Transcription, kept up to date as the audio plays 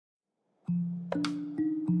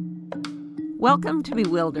Welcome to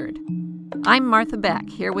Bewildered. I'm Martha Beck,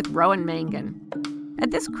 here with Rowan Mangan.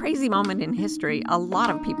 At this crazy moment in history, a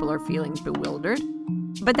lot of people are feeling bewildered,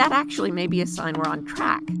 but that actually may be a sign we're on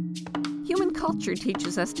track. Human culture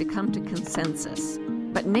teaches us to come to consensus,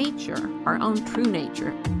 but nature, our own true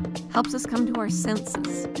nature, helps us come to our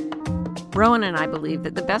senses. Rowan and I believe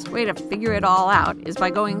that the best way to figure it all out is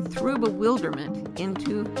by going through bewilderment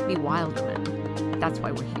into bewilderment. That's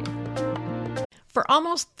why we're here. For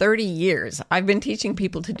almost 30 years, I've been teaching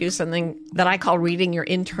people to do something that I call reading your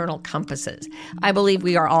internal compasses. I believe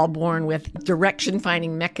we are all born with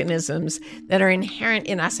direction-finding mechanisms that are inherent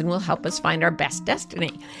in us and will help us find our best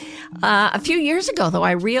destiny. A few years ago, though,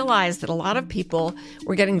 I realized that a lot of people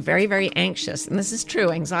were getting very, very anxious. And this is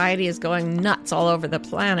true. Anxiety is going nuts all over the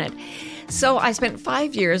planet. So I spent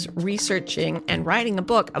 5 years researching and writing a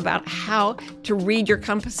book about how to read your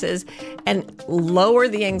compasses and lower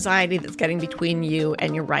the anxiety that's getting between you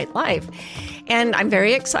and your right life. And I'm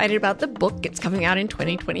very excited about the book. It's coming out in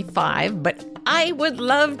 2025, but I would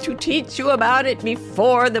love to teach you about it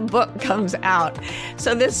before the book comes out.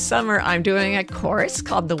 So this summer, I'm doing a course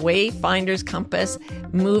called The Wayfinder's Compass,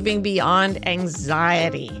 Moving Beyond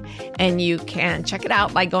Anxiety. And you can check it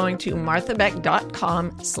out by going to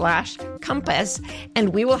marthabeck.com/compass,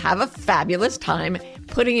 and we will have a fabulous time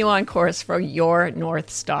putting you on course for your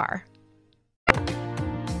North Star.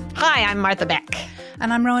 Hi, I'm Martha Beck.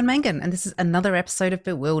 And I'm Rowan Mangan, and this is another episode of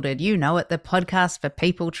Bewildered. You know it, the podcast for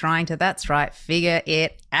people trying to, that's right, figure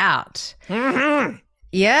it out. Mm-hmm.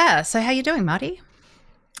 Yeah, so how you doing, Marty?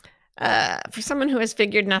 For someone who has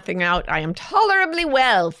figured nothing out, I am tolerably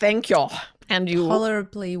well, thank you. And you?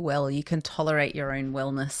 Tolerably well. You can tolerate your own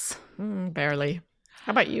wellness. Barely.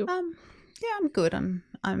 How about you? Yeah, I'm good.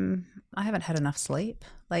 I haven't had enough sleep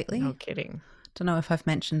lately. No kidding. Don't know if I've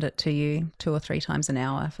mentioned it to you 2 or 3 times an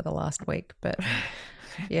hour for the last week, but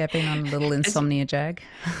yeah, been on a little insomnia jag.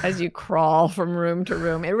 As you crawl from room to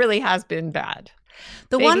room, it really has been bad.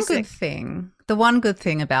 The one good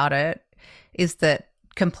thing about it is that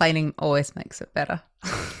complaining always makes it better.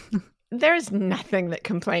 There's nothing that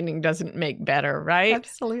complaining doesn't make better, right?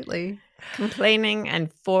 Absolutely. Complaining and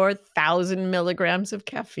 4,000 milligrams of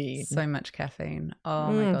caffeine. So much caffeine.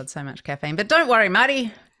 Oh my God, so much caffeine. But don't worry,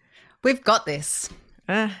 Marty. We've got this.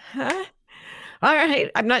 Uh-huh. All right.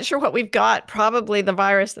 I'm not sure what we've got. Probably the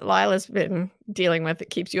virus that Lila's been dealing with that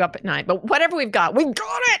keeps you up at night. But whatever we've got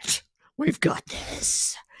it. We've got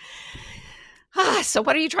this. So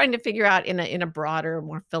what are you trying to figure out in a broader,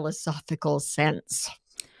 more philosophical sense?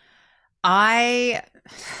 I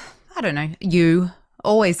don't know. You.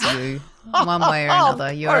 Always you. One way or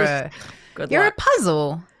another. You're a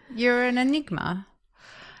puzzle. You're an enigma.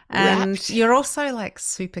 And Wrapped. you're also like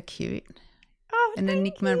super cute. Oh, An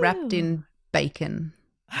enigma wrapped in bacon.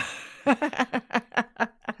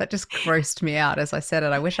 That just grossed me out as I said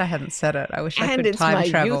it. I wish I hadn't said it. I wish I could time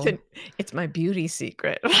travel. It's my beauty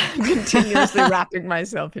secret. I'm continuously wrapping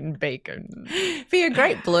myself in bacon. Be a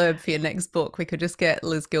great blurb for your next book. We could just get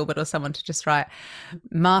Liz Gilbert or someone to just write,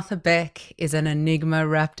 Martha Beck is an enigma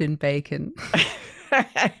wrapped in bacon.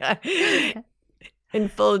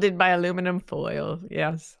 Enfolded by aluminum foil,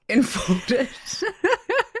 yes. Enfolded.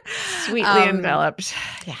 Sweetly enveloped.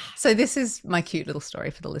 Yeah. So this is my cute little story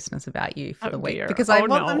for the listeners about you for the week. Dear. Because I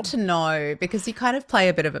want them to know, because you kind of play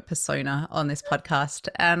a bit of a persona on this podcast,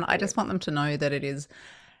 and I just want them to know that it is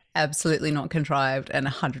absolutely not contrived and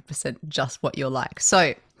 100% just what you're like.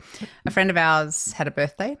 So a friend of ours had a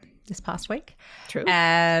birthday this past week. True.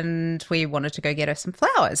 And we wanted to go get her some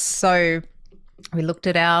flowers. So we looked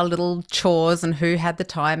at our little chores and who had the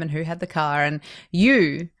time and who had the car, and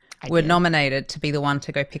you were nominated to be the one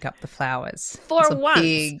to go pick up the flowers. For it's a once.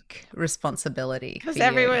 big responsibility. Because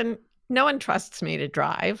no one trusts me to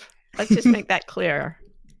drive. Let's just make that clear.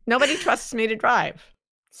 Nobody trusts me to drive.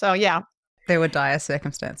 So, yeah. There were dire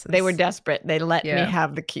circumstances. They were desperate. They let me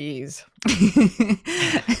have the keys.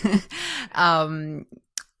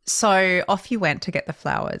 So off you went to get the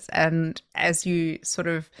flowers. And as you sort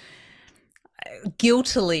of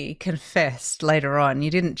guiltily confessed later on,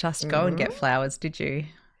 you didn't just go and get flowers, did you?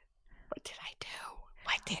 What did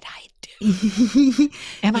I do?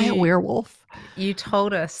 Am I a werewolf? You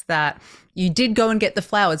told us that you did go and get the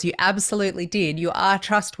flowers. You absolutely did. You are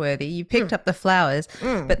trustworthy. You picked up the flowers,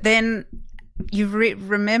 but then you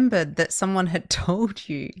remembered that someone had told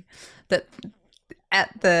you that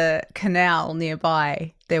at the canal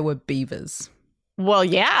nearby there were beavers. Well,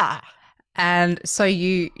 yeah. And so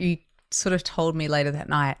you sort of told me later that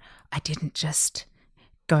night, I didn't just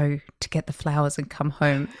go to get the flowers and come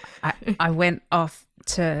home. I went off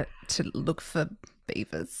to look for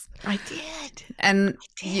beavers. I did.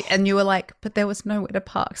 And you were like, but there was nowhere to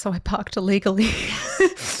park, so I parked illegally.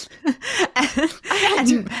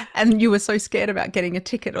 and you were so scared about getting a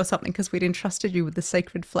ticket or something because we'd entrusted you with the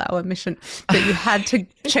Sacred Flower mission that you had to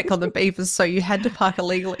check on the beavers, so you had to park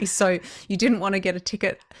illegally. So you didn't want to get a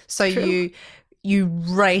ticket, so you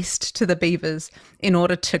raced to the beavers in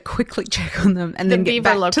order to quickly check on them and then get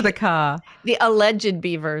back to the car. The alleged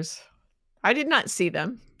beavers. I did not see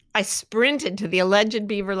them. I sprinted to the alleged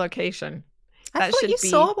beaver location. I thought you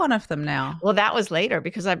saw one of them now. Well, that was later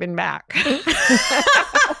because I've been back. Of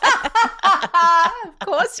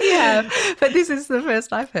course you have. But this is the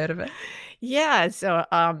first I've heard of it. Yeah. So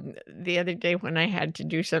the other day when I had to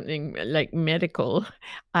do something like medical,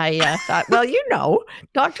 I thought, well,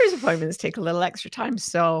 doctor's appointments take a little extra time.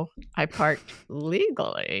 So I parked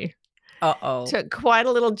legally. Uh-oh. Took quite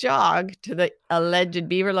a little jog to the alleged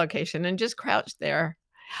beaver location and just crouched there.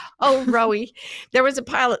 Oh, Rowie, there's a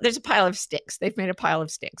pile of sticks. They've made a pile of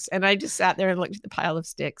sticks. And I just sat there and looked at the pile of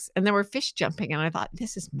sticks, and there were fish jumping. And I thought,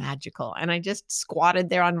 this is magical. And I just squatted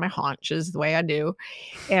there on my haunches the way I do.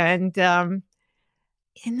 And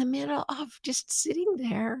in the middle of just sitting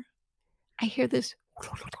there, I hear this.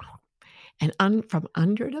 And from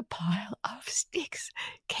under the pile of sticks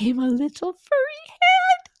came a little furry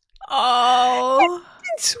head. Oh.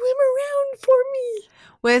 And swim around for me.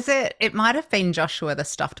 Was it? It might have been Joshua the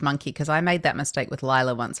stuffed monkey, because I made that mistake with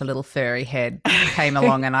Lila once. A little furry head came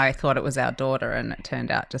along and I thought it was our daughter, and it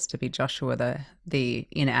turned out just to be Joshua, the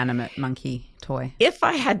inanimate monkey toy. If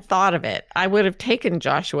I had thought of it, I would have taken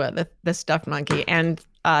Joshua, the stuffed monkey, and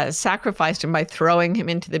sacrificed him by throwing him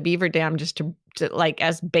into the beaver dam just to like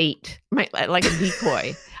as bait, like a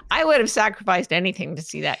decoy. I would have sacrificed anything to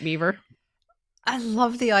see that beaver. I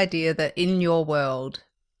love the idea that in your world,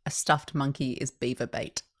 a stuffed monkey is beaver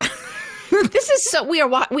bait. This is so we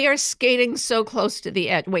are skating so close to the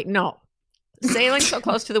edge. Wait, no. Sailing so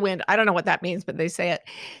close to the wind. I don't know what that means, but they say it.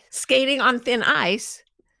 Skating on thin ice.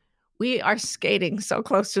 We are skating so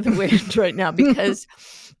close to the wind right now because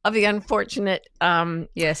of the unfortunate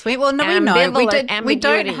yes. We know. We don't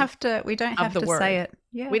have to say it.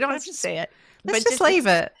 Yeah. We don't have to say it. Let's just leave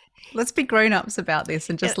it. Let's be grown-ups about this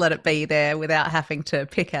and just let it be there without having to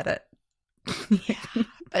pick at it.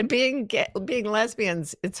 But being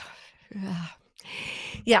lesbians, it's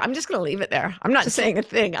yeah, I'm just going to leave it there. I'm not saying a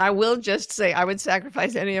thing. I will just say I would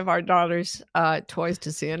sacrifice any of our daughters' toys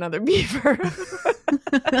to see another beaver.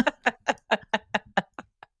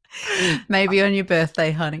 Maybe on your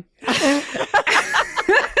birthday, honey. What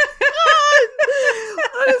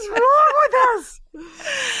is wrong with us?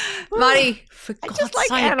 Marty, for God's just like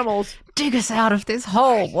sake, animals. Dig us out of this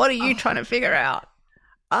hole. What are you trying to figure out?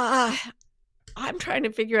 I'm trying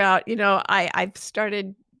to figure out, I've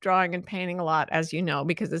started drawing and painting a lot, as you know,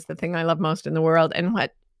 because it's the thing I love most in the world. And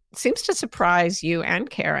what seems to surprise you and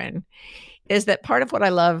Karen is that part of what I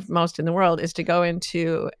love most in the world is to go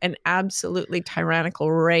into an absolutely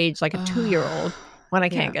tyrannical rage, like a 2-year-old, when I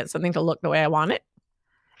can't get something to look the way I want it.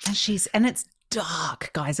 And it's dark,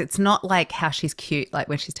 guys. It's not like how she's cute, like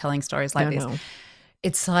when she's telling stories like this. No.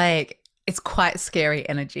 It's like, it's quite scary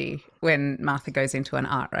energy when Martha goes into an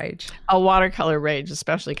art rage. A watercolor rage,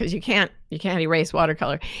 especially because you can't erase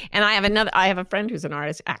watercolor. And I have a friend who's an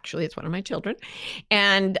artist. Actually, it's one of my children.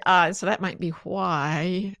 And so that might be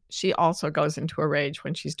why she also goes into a rage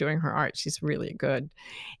when she's doing her art. She's really good.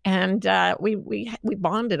 And we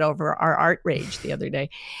bonded over our art rage the other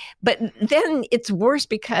day. But then it's worse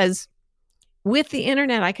because with the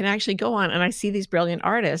internet, I can actually go on and I see these brilliant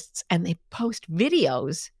artists and they post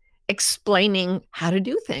videos explaining how to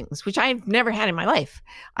do things, which I've never had in my life.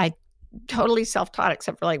 I totally self-taught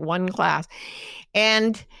except for like one class.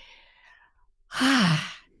 And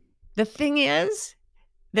the thing is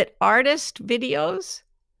that artist videos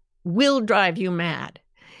will drive you mad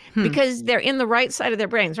because they're in the right side of their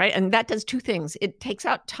brains, right? And that does two things. It takes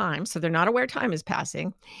out time, so they're not aware time is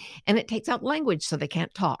passing, and it takes out language, so they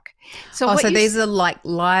can't talk. So these are like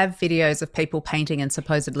live videos of people painting and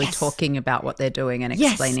supposedly talking about what they're doing and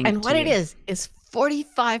explaining. And what it is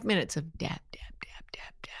 45 minutes of dab, dab, dab,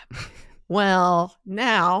 dab, dab. Well,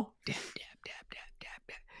 now dab, dab, dab, dab, dab,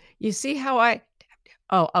 dab. You see how I dab, dab.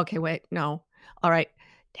 Oh, okay, wait, no. All right,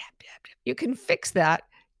 dab, dab, dab. You can fix that.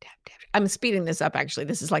 I'm speeding this up, actually.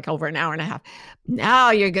 This is like over an hour and a half.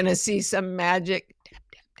 Now you're going to see some magic.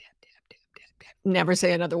 Never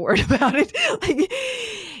say another word about it.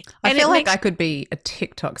 I feel like I could be a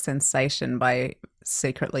TikTok sensation by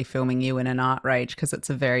secretly filming you in an art rage because it's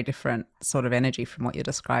a very different sort of energy from what you're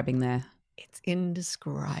describing there. It's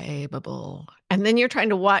indescribable. And then you're trying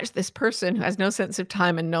to watch this person who has no sense of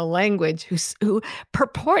time and no language, who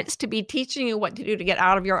purports to be teaching you what to do to get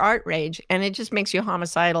out of your art rage. And it just makes you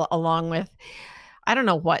homicidal, along with, I don't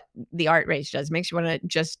know what the art rage does. It makes you want to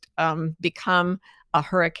just become a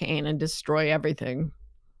hurricane and destroy everything.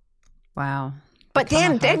 Wow. But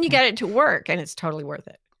then you get it to work, and it's totally worth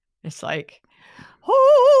it. It's like,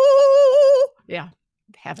 oh, yeah,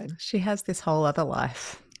 heaven. She has this whole other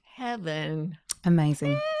life. Heaven.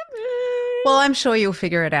 Amazing. Well, I'm sure you'll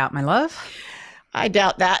figure it out, my love. I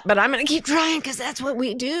doubt that, but I'm going to keep trying, because that's what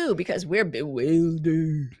we do, because we're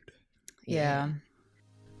bewildered. Yeah.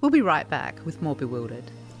 We'll be right back with more Bewildered.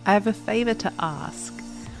 I have a favour to ask.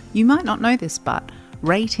 You might not know this, but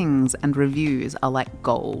ratings and reviews are like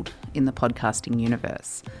gold in the podcasting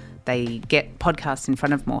universe. They get podcasts in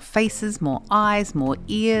front of more faces, more eyes, more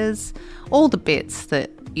ears, all the bits that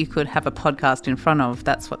you could have a podcast in front of.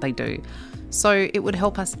 That's what they do. So it would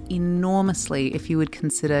help us enormously if you would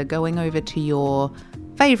consider going over to your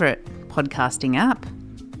favourite podcasting app,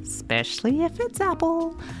 especially if it's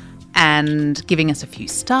Apple, and giving us a few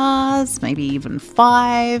stars, maybe even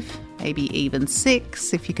 5, maybe even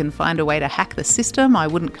 6. If you can find a way to hack the system, I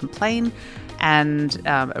wouldn't complain. And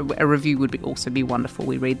a review would also be wonderful.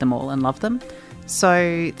 We read them all and love them.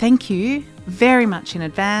 So thank you very much in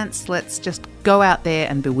advance. Let's just go out there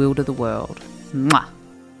and bewilder the world. Mwah.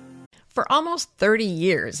 For almost 30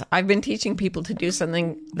 years, I've been teaching people to do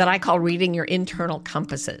something that I call reading your internal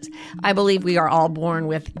compasses. I believe we are all born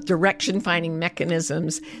with direction-finding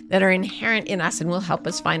mechanisms that are inherent in us and will help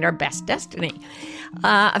us find our best destiny.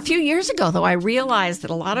 A few years ago, though, I realized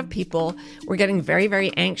that a lot of people were getting very,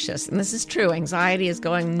 very anxious. And this is true. Anxiety is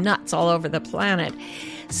going nuts all over the planet.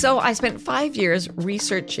 So I spent 5 years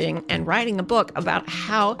researching and writing a book about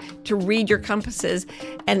how to read your compasses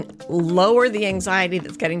and lower the anxiety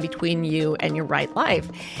that's getting between you and your right life.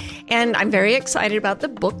 And I'm very excited about the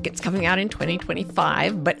book. It's coming out in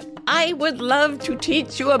 2025, but I would love to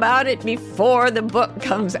teach you about it before the book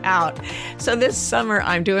comes out. So this summer,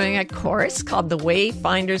 I'm doing a course called The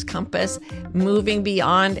Wayfinder's Compass, Moving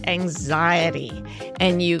Beyond Anxiety.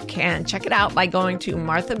 And you can check it out by going to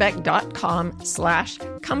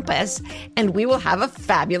marthabeck.com/compass, and we will have a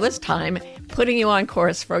fabulous time putting you on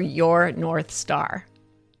course for your North Star.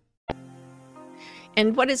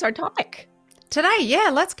 And what is our topic? Today,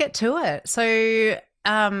 let's get to it. So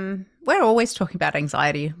we're always talking about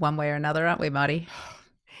anxiety one way or another, aren't we, Marty?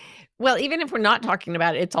 Well, even if we're not talking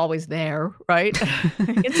about it, it's always there, right?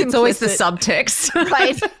 It's always the subtext.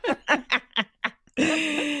 Right.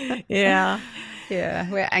 Yeah. Yeah,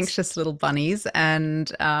 we're anxious little bunnies,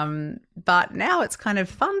 and but now it's kind of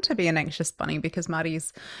fun to be an anxious bunny because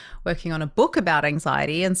Marty's working on a book about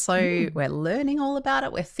anxiety, and so we're learning all about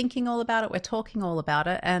it, we're thinking all about it, we're talking all about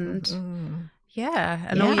it, and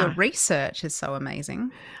all your research is so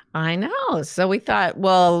amazing. I know. So we thought,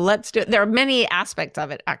 well, let's do it. There are many aspects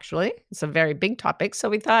of it, actually. It's a very big topic. So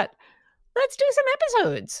we thought, let's do some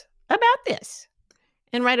episodes about this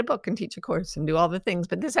and write a book and teach a course and do all the things.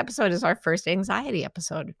 But this episode is our first anxiety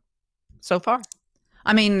episode so far.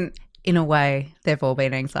 I mean, in a way, they've all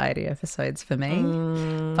been anxiety episodes for me,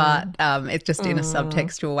 but it's just in a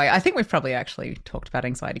subtextual way. I think we've probably actually talked about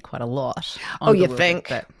anxiety quite a lot. Oh, you think?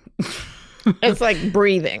 But it's like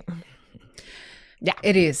breathing. Yeah,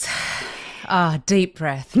 it is. Deep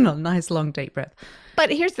breath. No, nice long deep breath. But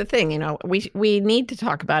here's the thing, we need to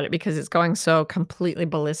talk about it because it's going so completely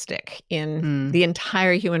ballistic in the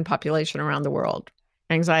entire human population around the world.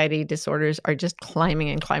 Anxiety disorders are just climbing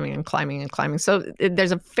and climbing and climbing and climbing. So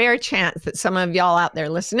there's a fair chance that some of y'all out there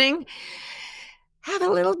listening have a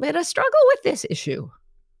little bit of struggle with this issue.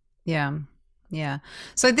 Yeah.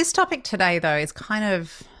 So this topic today, though, is kind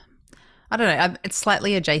of, I don't know, it's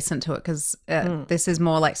slightly adjacent to it because this is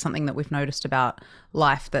more like something that we've noticed about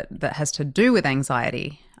life that has to do with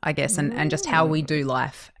anxiety, I guess, and just how we do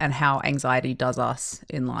life and how anxiety does us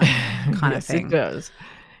in life kind of thing. Yes, it does.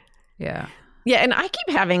 Yeah. Yeah, and I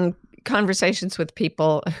keep having conversations with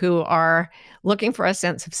people who are looking for a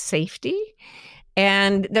sense of safety,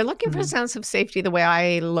 and they're looking for a sense of safety the way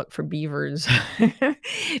I look for beavers.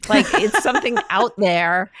 Like it's something out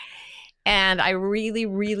there, and I really,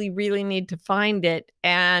 really, really need to find it,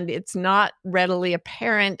 and it's not readily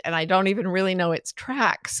apparent, and I don't even really know its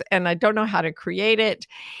tracks, and I don't know how to create it,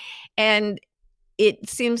 and it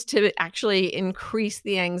seems to actually increase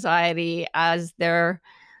the anxiety as they're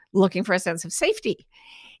looking for a sense of safety.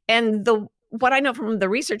 And what I know from the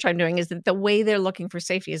research I'm doing is that the way they're looking for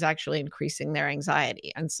safety is actually increasing their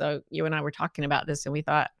anxiety. And so you and I were talking about this, and we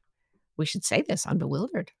thought we should say this on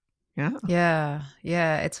Bewildered. Yeah.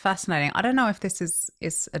 Yeah, it's fascinating. I don't know if this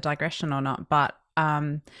is a digression or not, but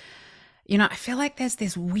I feel like there's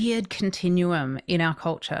this weird continuum in our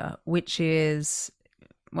culture, which is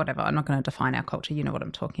whatever. I'm not going to define our culture. You know what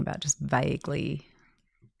I'm talking about, just vaguely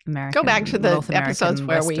American. Go back to the North American, episodes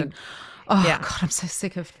where Western. God, I'm so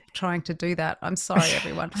sick of trying to do that. I'm sorry,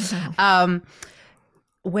 everyone.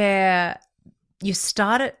 Where you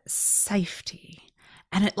start at safety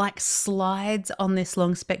and it like slides on this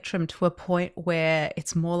long spectrum to a point where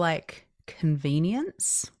it's more like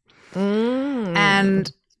convenience.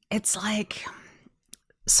 And it's like,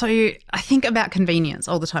 so I think about convenience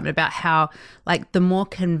all the time, about how like the more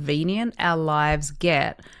convenient our lives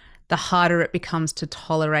get, the harder it becomes to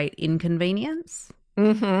tolerate inconvenience.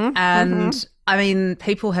 And I mean,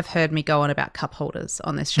 people have heard me go on about cup holders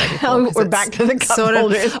on this show before. We're back to the cup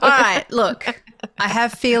holders. All right, look, I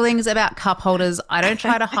have feelings about cup holders. I don't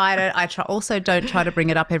try to hide it. I also don't try to bring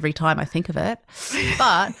it up every time I think of it.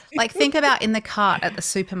 But like, think about in the cart at the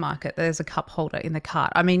supermarket, there's a cup holder in the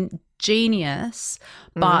cart. I mean, genius,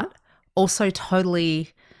 but also totally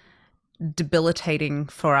debilitating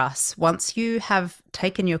for us. Once you have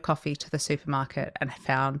taken your coffee to the supermarket and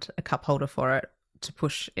found a cup holder for it to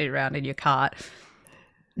push it around in your cart,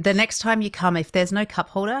 the next time you come, if there's no cup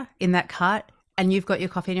holder in that cart and you've got your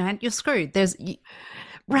coffee in your hand, you're screwed. Right?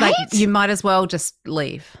 Like, you might as well just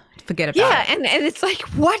leave. Forget about it. Yeah, and it's like,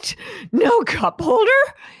 what? No cup holder?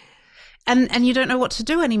 And you don't know what to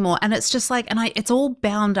do anymore. And it's just like, it's all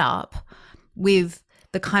bound up with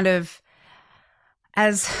the kind of,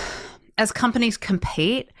 as companies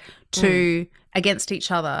compete against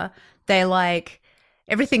each other, they're like,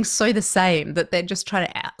 everything's so the same that they're just trying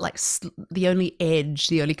to the only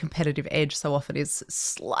competitive edge so often is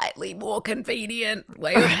slightly more convenient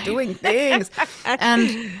way of doing things.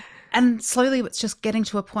 And slowly it's just getting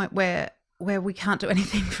to a point where we can't do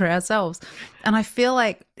anything for ourselves. And I feel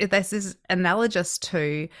like this is analogous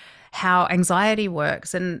to how anxiety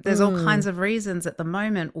works. And there's all kinds of reasons at the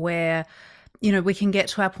moment where, we can get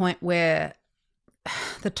to our point where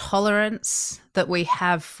the tolerance that we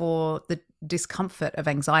have for the discomfort of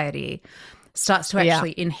anxiety starts to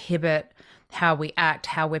actually inhibit how we act,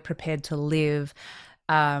 how we're prepared to live,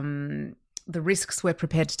 the risks we're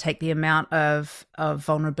prepared to take, the amount of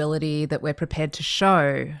vulnerability that we're prepared to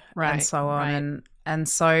show, and so on. And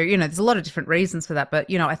so, there's a lot of different reasons for that.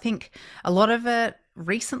 But, I think a lot of it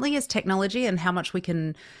recently is technology and how much we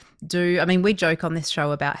can do. I mean, we joke on this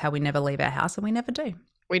show about how we never leave our house, and we never do.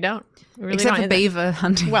 We don't. We really Except don't. for beaver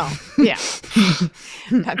hunting. Well, yeah.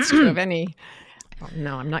 That's true of any. Well,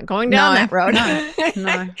 no, I'm not going down that road.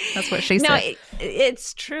 No, that's what she said. No,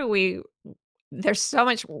 it's true. There's so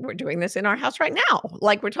much. We're doing this in our house right now.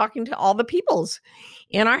 Like, we're talking to all the peoples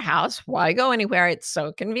in our house. Why go anywhere? It's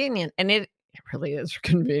so convenient. And it really is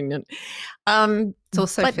convenient. It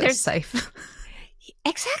also feels safe.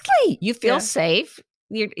 Exactly. You feel safe.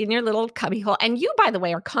 You're in your little cubby hole. And you, by the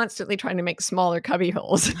way, are constantly trying to make smaller cubby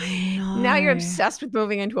holes. Now you're obsessed with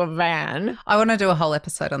moving into a van. I want to do a whole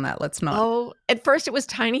episode on that. Let's not. Oh, at first it was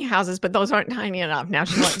tiny houses, but those aren't tiny enough. Now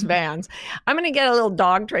she wants vans. I'm going to get a little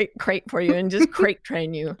dog crate for you and just crate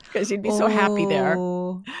train you because you'd be so happy there.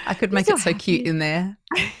 I could make it so cute in there.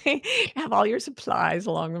 Have all your supplies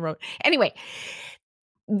along the road. Anyway,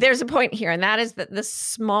 there's a point here, and that is that the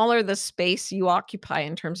smaller the space you occupy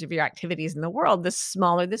in terms of your activities in the world, the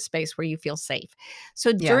smaller the space where you feel safe.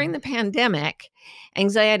 So during the pandemic,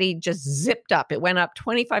 anxiety just zipped up. It went up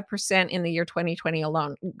 25% in the year 2020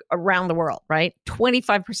 alone around the world, right?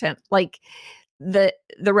 25%. Like, the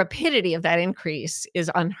rapidity of that increase is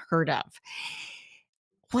unheard of.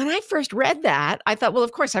 When I first read that, I thought, well,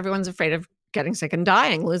 of course, everyone's afraid of getting sick and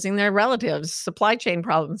dying, losing their relatives, supply chain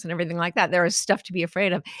problems and everything like that. There is stuff to be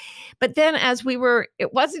afraid of. But then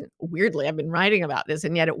it wasn't, weirdly, I've been writing about this,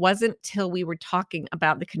 and yet it wasn't till we were talking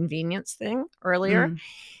about the convenience thing earlier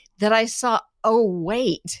that I saw, oh,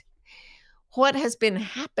 wait, what has been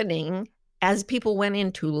happening as people went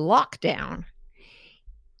into lockdown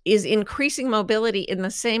is increasing mobility in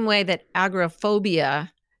the same way that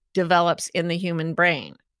agoraphobia develops in the human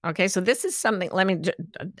brain. Okay, so this is something,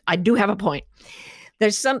 I do have a point.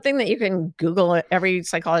 There's something that you can Google. Every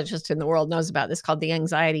psychologist in the world knows about this, called the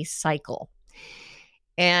anxiety cycle.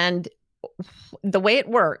 And the way it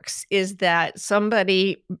works is that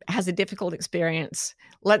somebody has a difficult experience.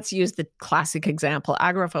 Let's use the classic example.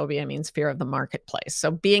 Agoraphobia means fear of the marketplace. So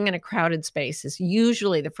being in a crowded space is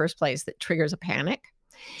usually the first place that triggers a panic.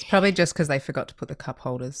 It's probably just because they forgot to put the cup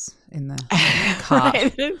holders in the cart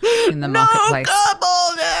in the marketplace. No cup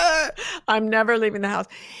holder! I'm never leaving the house.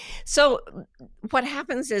 So what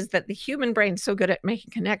happens is that the human brain's so good at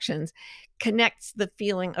making connections, connects the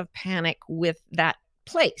feeling of panic with that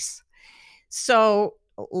place. So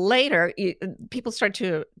later, people start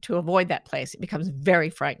to avoid that place. It becomes very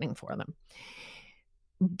frightening for them.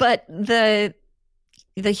 But the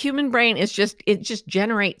human brain is just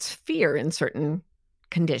generates fear in certain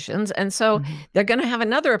conditions. And so they're going to have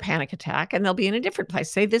another panic attack, and they'll be in a different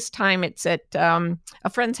place. Say this time it's at a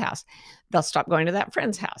friend's house. They'll stop going to that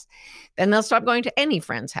friend's house. Then they'll stop going to any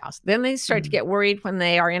friend's house. Then they start to get worried when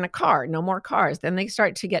they are in a car, no more cars. Then they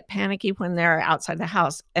start to get panicky when they're outside the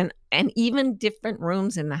house, and even different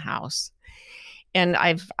rooms in the house. And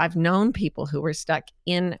I've known people who were stuck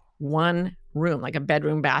in one room, like a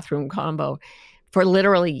bedroom, bathroom combo, for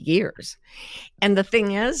literally years. And the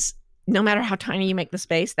thing is, no matter how tiny you make the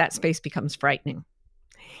space, that space becomes frightening.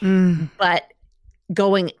 But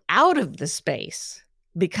going out of the space,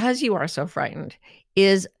 because you are so frightened,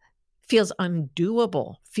 feels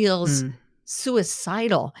undoable, feels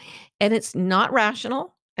suicidal. And it's not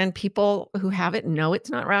rational. And people who have it know it's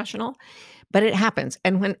not rational, but it happens.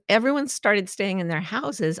 And when everyone started staying in their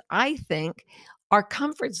houses, I think our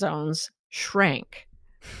comfort zones shrank.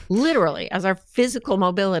 Literally, as our physical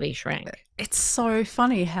mobility shrank. It's so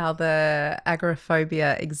funny how the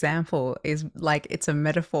agoraphobia example is like it's a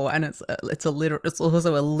metaphor, and it's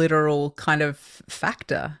also a literal kind of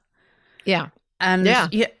factor. Yeah. And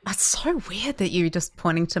it's so weird that you're just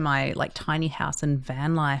pointing to my like tiny house and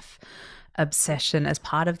van life obsession as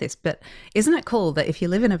part of this. But isn't it cool that if you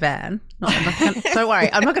live in a van, don't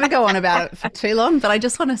worry, I'm not going to go on about it for too long, but I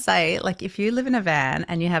just want to say, like, if you live in a van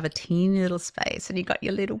and you have a teeny little space and you got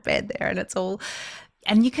your little bed there and it's all,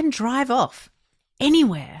 and you can drive off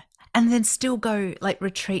anywhere and then still go like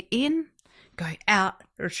retreat in, go out,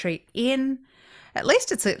 retreat in. At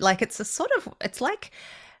least it's like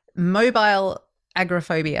mobile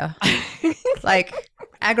agoraphobia. Like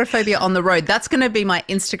agoraphobia on the road. That's going to be my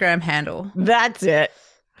Instagram handle. That's it.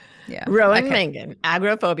 Yeah. Rowan Mangan,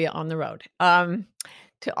 agoraphobia on the road.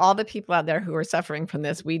 To all the people out there who are suffering from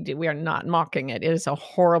this, we are not mocking it. It is a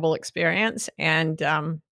horrible experience, and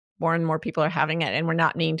more and more people are having it, and we're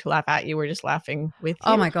not meaning to laugh at you. We're just laughing with you.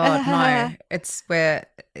 Oh my God, no. It's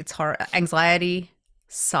horror. Anxiety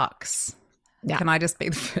sucks. Yeah. Can I just be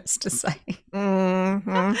the first to say?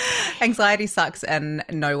 Anxiety sucks, and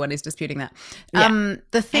no one is disputing that. Yeah.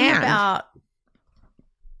 The thing about...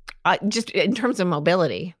 just in terms of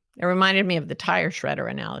mobility, it reminded me of the tire shredder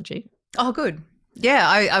analogy. Oh, good. Yeah,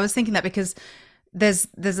 I was thinking that because there's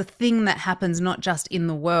a thing that happens not just in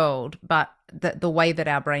the world, but the way that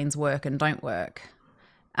our brains work and don't work,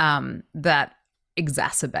 that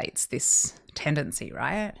exacerbates this tendency,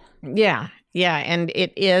 right? Yeah. Yeah. And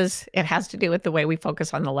it has to do with the way we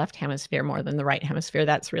focus on the left hemisphere more than the right hemisphere.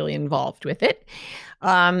 That's really involved with it.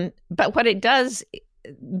 But what it does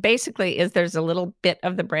basically is there's a little bit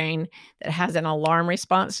of the brain that has an alarm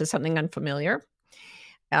response to something unfamiliar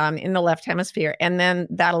in the left hemisphere. And then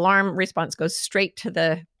that alarm response goes straight to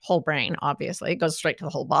the whole brain, obviously. It goes straight to the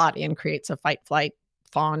whole body and creates a fight, flight,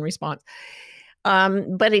 fawn response.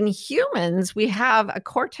 But in humans, we have a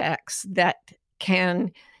cortex that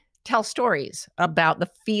can tell stories about the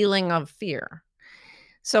feeling of fear.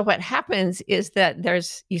 So what happens is that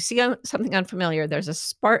you see something unfamiliar, there's a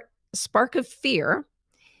spark of fear,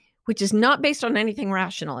 which is not based on anything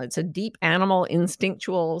rational. It's a deep animal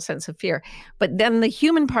instinctual sense of fear. But then the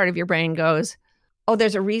human part of your brain goes, oh,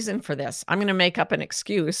 there's a reason for this. I'm going to make up an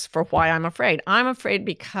excuse for why I'm afraid. I'm afraid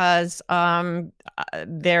because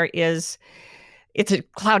it's a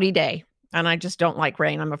cloudy day and I just don't like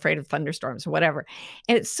rain. I'm afraid of thunderstorms or whatever.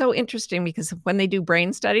 And it's so interesting because when they do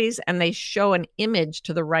brain studies and they show an image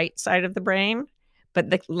to the right side of the brain, but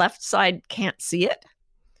the left side can't see it.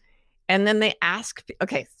 And then they ask,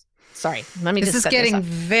 okay, sorry, let me this just is getting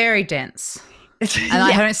very dense. And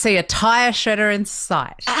I don't see a tire shredder in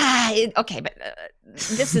sight. Okay, but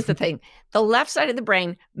this is the thing. The left side of the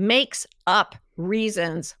brain makes up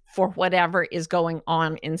reasons for whatever is going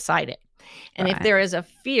on inside it. And if there is a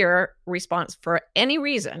fear response for any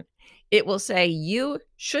reason, it will say, you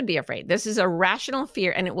should be afraid. This is a rational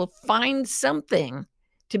fear, and it will find something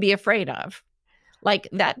to be afraid of. Like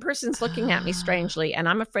that person's looking at me strangely and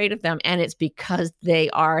I'm afraid of them. And it's because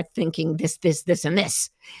they are thinking this, and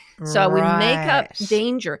this. So we make up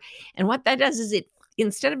danger. And what that does is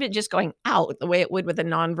instead of it just going out the way it would with a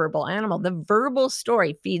nonverbal animal, the verbal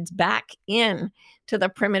story feeds back in to the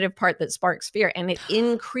primitive part that sparks fear, and it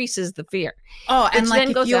increases the fear. Oh, and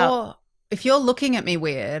like if you're looking at me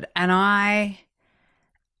weird and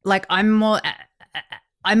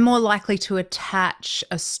I'm more likely to attach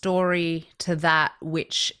a story to that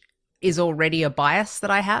which is already a bias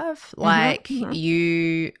that I have. Like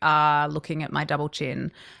you are looking at my double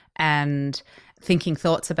chin and thinking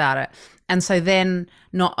thoughts about it. And so then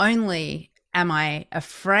not only am I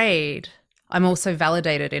afraid, I'm also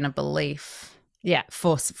validated in a belief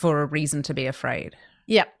for a reason to be afraid.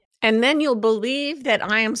 Yeah. And then you'll believe that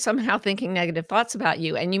I am somehow thinking negative thoughts about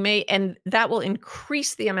you. And that will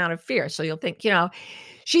increase the amount of fear. So you'll think,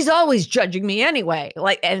 she's always judging me anyway.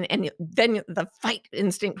 And then the fight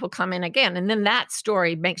instinct will come in again. And then that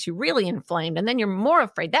story makes you really inflamed. And then you're more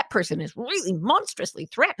afraid that person is really monstrously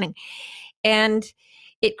threatening. And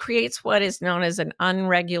it creates what is known as an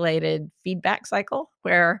unregulated feedback cycle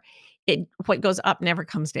where what goes up never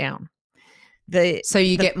comes down. So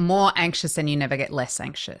you get more anxious and you never get less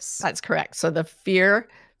anxious. That's correct. So the fear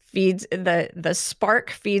feeds the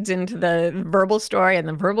spark feeds into the verbal story, and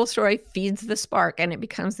the verbal story feeds the spark, and it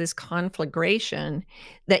becomes this conflagration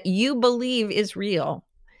that you believe is real.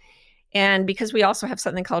 And because we also have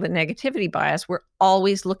something called a negativity bias, we're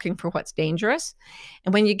always looking for what's dangerous.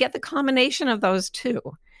 And when you get the combination of those two,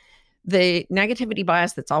 the negativity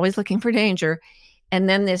bias that's always looking for danger, and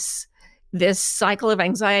then this cycle of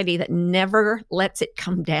anxiety that never lets it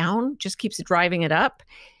come down, just keeps driving it up,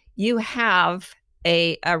 you have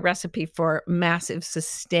a recipe for massive,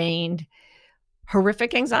 sustained,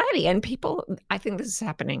 horrific anxiety. And people, I think this is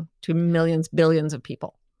happening to millions, billions of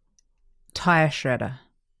people. Tire shredder.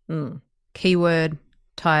 Keyword,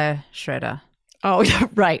 tire shredder. Oh, yeah,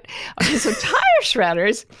 right. Okay, so tire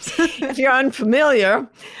shredders, if you're unfamiliar,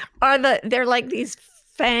 they're like these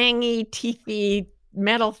fangy, teethy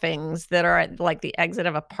metal things that are at like the exit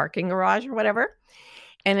of a parking garage or whatever.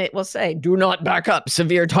 And it will say, do not back up,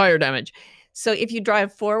 severe tire damage. So if you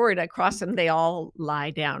drive forward across them, they all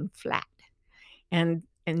lie down flat and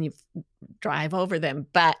you drive over them,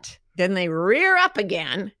 but then they rear up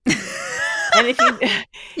again. And if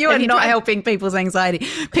you are not helping people's anxiety.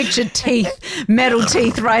 Picture teeth, metal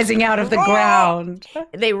teeth rising out of the ground.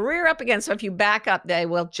 They rear up again. So if you back up, they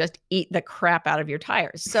will just eat the crap out of your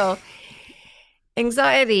tires. So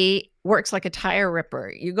anxiety works like a tire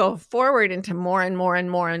ripper. You go forward into more and more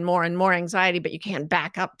and more and more and more anxiety, but you can't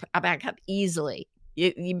back up easily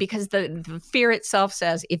because the fear itself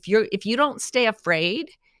says if you don't stay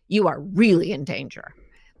afraid, you are really in danger.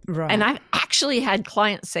 Right. And I've actually had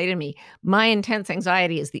clients say to me, my intense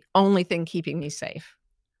anxiety is the only thing keeping me safe.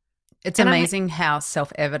 It's amazing how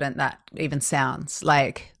self-evident that even sounds,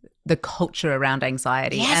 like the culture around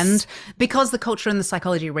anxiety. Yes. And because the culture and the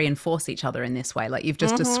psychology reinforce each other in this way, like you've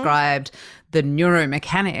just described the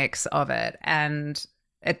neuromechanics of it, and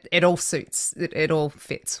it all suits, it all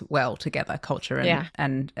fits well together, culture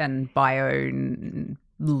and biology.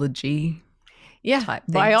 Yeah, type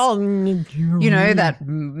by all, that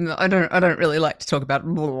I don't really like to talk about.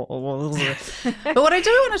 But what I do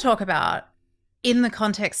want to talk about in the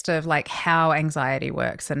context of like how anxiety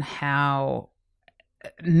works and how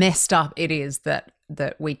messed up it is that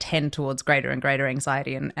we tend towards greater and greater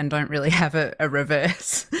anxiety and don't really have a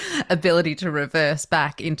reverse ability to reverse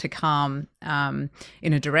back into calm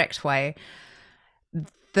in a direct way.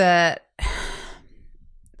 That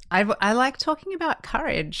I like talking about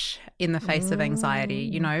courage in the face of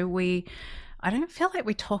anxiety. I don't feel like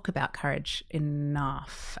we talk about courage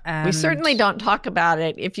enough. And we certainly don't talk about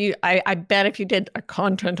it. I bet if you did a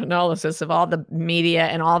content analysis of all the media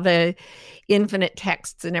and all the infinite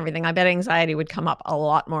texts and everything, I bet anxiety would come up a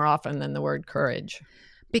lot more often than the word courage.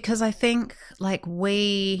 Because I think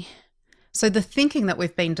so the thinking that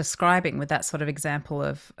we've been describing with that sort of example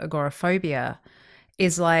of agoraphobia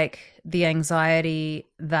is like the anxiety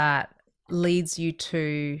that leads you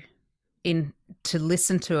to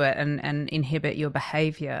listen to it and inhibit your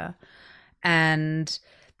behavior, and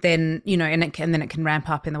then and then it can ramp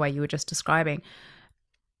up in the way you were just describing.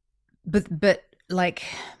 But like,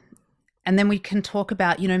 and then we can talk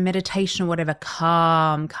about meditation or whatever,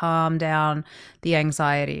 calm down the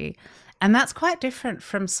anxiety, and that's quite different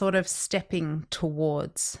from sort of stepping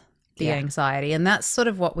towards the anxiety. And that's sort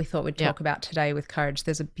of what we thought we'd talk about today with courage.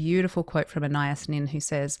 There's a beautiful quote from Anais Nin who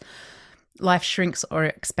says, life shrinks or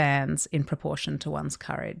expands in proportion to one's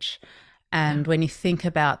courage. And when you think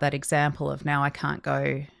about that example of now I can't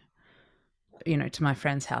go, to my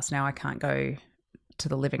friend's house, now I can't go to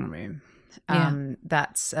the living room.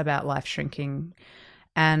 That's about life shrinking.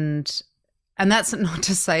 And that's not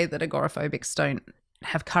to say that agoraphobics don't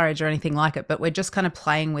have courage or anything like it, but we're just kind of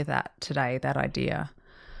playing with that today, that idea.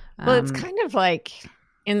 Well, it's kind of like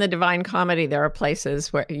in the Divine Comedy, there are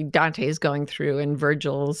places where Dante is going through and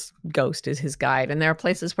Virgil's ghost is his guide. And there are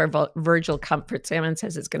places where Virgil comforts him and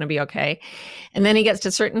says it's going to be okay. And then he gets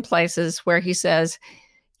to certain places where he says,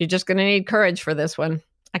 you're just going to need courage for this one.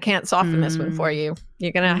 I can't soften this one for you.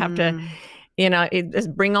 You're going to have to,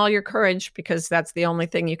 bring all your courage, because that's the only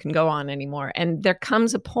thing you can go on anymore. And there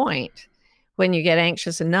comes a point when you get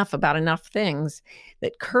anxious enough about enough things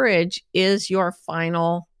that courage is your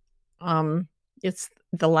final, it's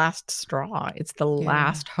the last straw. It's the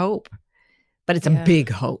last hope. But it's a big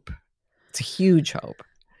hope. It's a huge hope.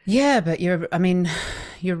 Yeah, but you're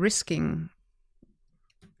risking.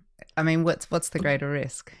 I mean, what's the greater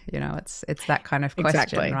risk? It's that kind of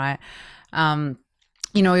question, right?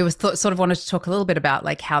 We was sort of wanted to talk a little bit about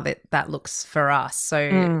like how that looks for us.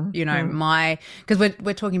 So, because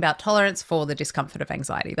we're talking about tolerance for the discomfort of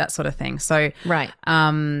anxiety, that sort of thing. So, right.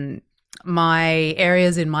 My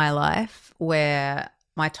areas in my life where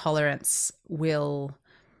my tolerance will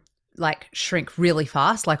like shrink really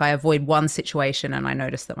fast. Like I avoid one situation and I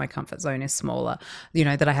notice that my comfort zone is smaller,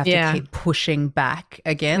 that I have to keep pushing back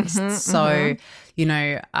against. For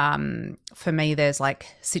me, there's like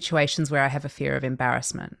situations where I have a fear of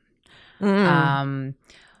embarrassment, or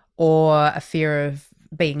a fear of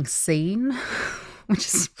being seen,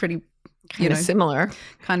 which is pretty, similar.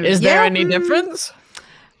 Kind of. Is there any difference?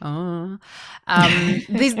 Oh,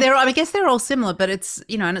 I guess they're all similar, but it's,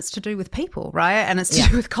 and it's to do with people, right? And it's to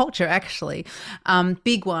do with culture, actually.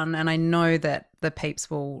 Big one, and I know that the peeps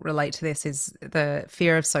will relate to this, is the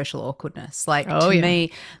fear of social awkwardness. Like,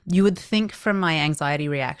 me, you would think from my anxiety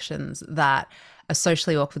reactions that a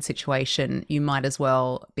socially awkward situation, you might as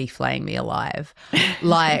well be flaying me alive.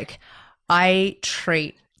 Like, I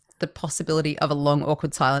treat the possibility of a long,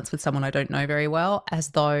 awkward silence with someone I don't know very well as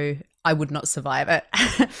though I would not survive it.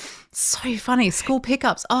 So funny. School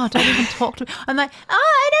pickups. Oh, don't even talk to me. I'm like,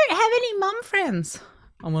 I don't have any mum friends.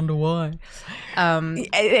 I wonder why.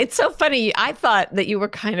 It's so funny. I thought that you were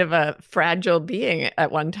kind of a fragile being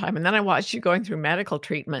at one time. And then I watched you going through medical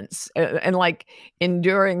treatments and like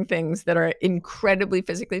enduring things that are incredibly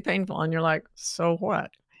physically painful. And you're like, so what?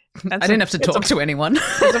 I didn't have to talk to anyone.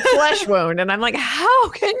 It's a flesh wound. And I'm like, how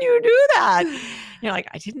can you do that? You're like,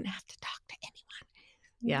 I didn't have to talk to anyone.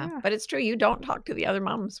 Yeah, but it's true. You don't talk to the other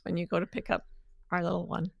moms when you go to pick up our little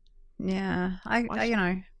one. Yeah,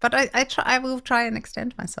 but I will try and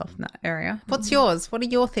extend myself in that area. What's yours? What are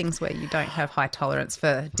your things where you don't have high tolerance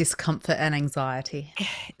for discomfort and anxiety?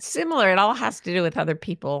 Similar. It all has to do with other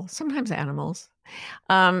people, sometimes animals.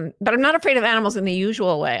 But I'm not afraid of animals in the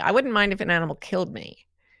usual way. I wouldn't mind if an animal killed me,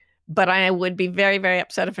 but I would be very, very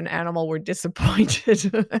upset if an animal were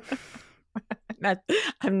disappointed.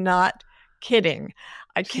 I'm not kidding.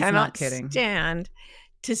 I cannot stand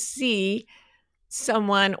to see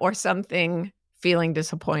someone or something feeling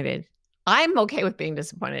disappointed. I'm okay with being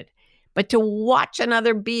disappointed, but to watch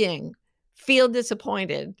another being feel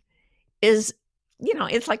disappointed is,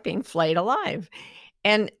 it's like being flayed alive.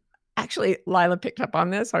 And actually, Lila picked up on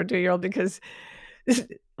this, our 2-year-old, because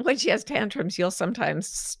when she has tantrums, you'll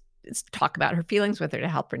sometimes talk about her feelings with her to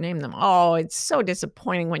help her name them. Oh, it's so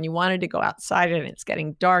disappointing when you wanted to go outside and it's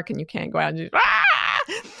getting dark and you can't go out and just,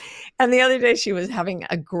 And the other day she was having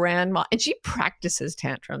a grandma, and she practices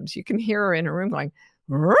tantrums. You can hear her in her room going,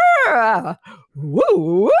 woo,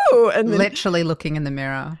 woo, and then, literally looking in the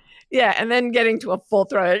mirror. Yeah, and then getting to a full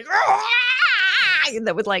throat.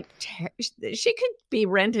 That would she could be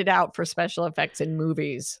rented out for special effects in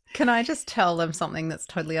movies. Can I just tell them something that's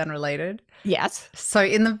totally unrelated? Yes. So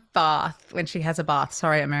in the bath, when she has a bath,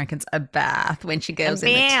 sorry, Americans, a bath, when she goes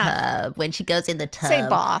in the tub, Say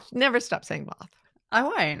bath. Never stop saying bath. I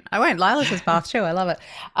won't. Lila says bath too. I love it.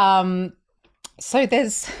 So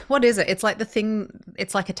there's, what is it? It's like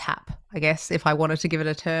it's like a tap, I guess, if I wanted to give it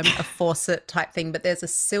a term, a faucet type thing. But there's a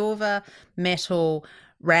silver metal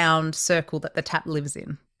round circle that the tap lives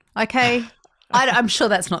in. Okay. I'm sure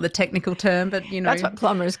that's not the technical term, but that's what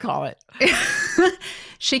plumbers call it.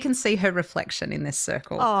 She can see her reflection in this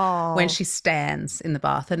circle when she stands in the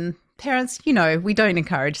bath. And parents, we don't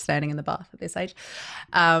encourage standing in the bath at this age.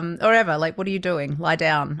 Or ever, like, what are you doing? Lie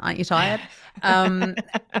down. Aren't you tired? And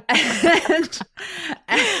I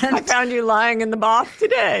found you lying in the bath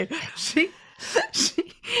today. She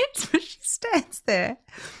stands there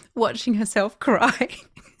watching herself cry.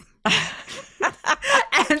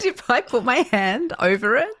 And if I put my hand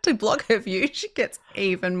over it to block her view, she gets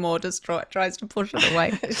even more distraught, tries to push it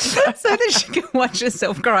away so that she can watch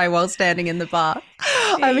herself cry while standing in the bath.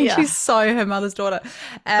 I mean, she's so her mother's daughter.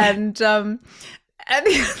 And the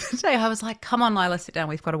other day I was like, come on, Lila, sit down.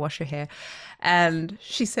 We've got to wash your hair. And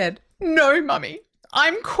she said, no, Mummy,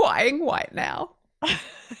 I'm crying white now.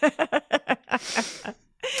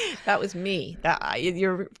 That was me.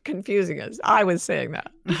 You're confusing us. I was saying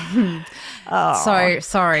that. Oh, So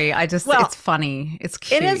sorry. well, It's funny. It's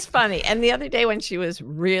cute. it is funny. And the other day when she was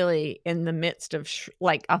really in the midst of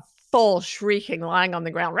like a full shrieking, lying on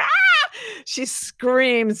the ground, "Rah!" She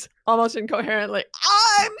screams almost incoherently,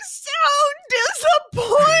 "I'm so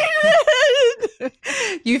disappointed."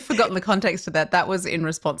 You've forgotten the context of that. That was in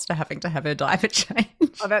response to having to have her diaper changed.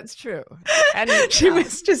 Oh, that's true. And She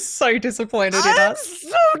was just so disappointed in I'm us.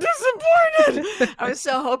 so disappointed. I was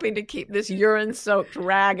so hoping to keep this urine-soaked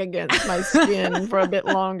rag against my skin for a bit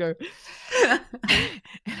longer. And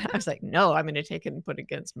I was like, no, I'm going to take it and put it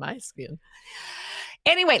against my skin.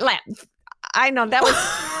 Anyway, I know that was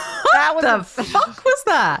What the fuck was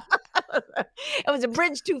that? It was a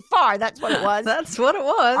bridge too far. That's what it was. That's what it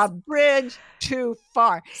was. A bridge too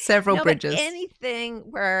far. Several bridges. Anything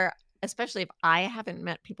where, especially if I haven't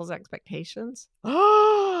met people's expectations,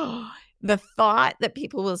 the thought that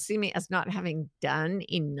people will see me as not having done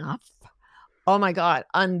enough. Oh my God,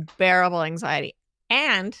 unbearable anxiety.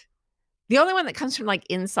 And the only one that comes from like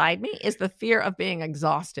inside me is the fear of being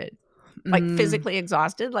exhausted. Like physically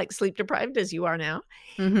exhausted, like sleep deprived as you are now.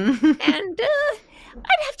 Mm-hmm. And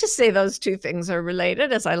I'd have to say those two things are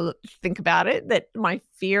related as I think about it, that my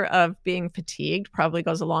fear of being fatigued probably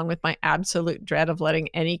goes along with my absolute dread of letting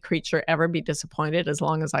any creature ever be disappointed as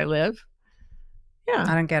long as I live. Yeah.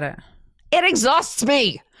 I don't get it. It exhausts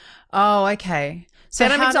me. Oh, okay. So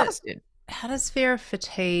and I'm exhausted. How does fear of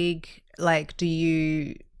fatigue, like, do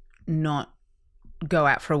you not go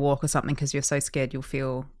out for a walk or something because you're so scared you'll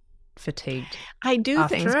feel fatigued? I do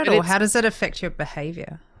after things, it, or how does it affect your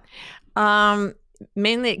behavior?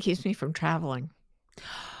 Mainly it keeps me from traveling.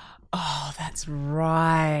 Oh, that's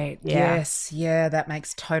right. Yeah. Yes. Yeah, that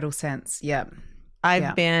makes total sense. Yeah.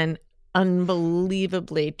 I've been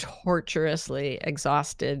unbelievably torturously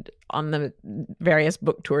exhausted on the various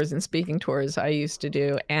book tours and speaking tours I used to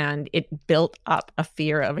do, and it built up a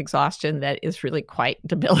fear of exhaustion that is really quite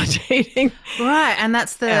debilitating. Right, and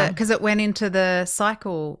that's because it went into the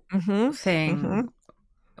cycle thing Mm-hmm.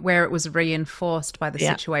 where it was reinforced by the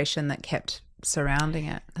situation that kept surrounding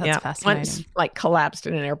it. That's fascinating. Once, like, collapsed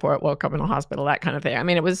in an airport, woke up in a hospital, that kind of thing. I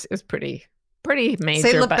mean, it was pretty major.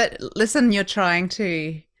 See, look, but listen, you're trying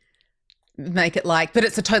to make it like, but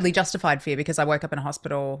it's a totally justified fear because I woke up in a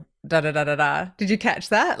hospital, da-da-da-da-da. Did you catch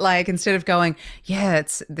that? Like, instead of going, yeah,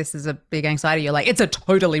 this is a big anxiety, you're like, it's a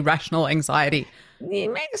totally rational anxiety.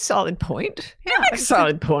 You make a solid point. You make a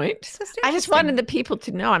solid point. I just wanted the people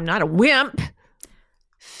to know I'm not a wimp.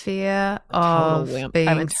 Fear of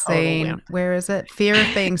being seen. Wimp. Where is it? Fear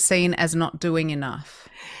of being seen as not doing enough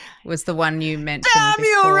was the one you mentioned. Damn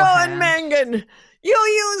you, Rowan Mangan! You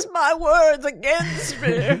use my words against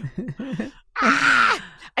me.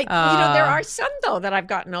 You know, there are some though that I've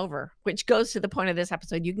gotten over, which goes to the point of this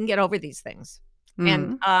episode. You can get over these things.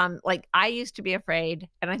 And like, I used to be afraid,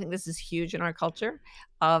 and I think this is huge in our culture,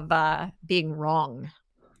 of being wrong.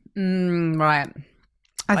 Right.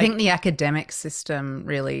 I think the academic system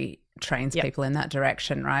really trains people in that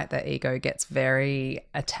direction, right? The ego gets very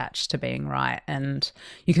attached to being right. And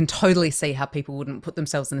you can totally see how people wouldn't put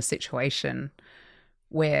themselves in a situation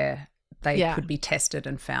where they could be tested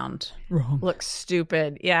and found wrong. Look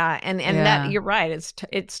stupid. Yeah. And that, you're right.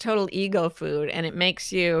 It's total ego food, and it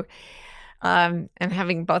makes you, and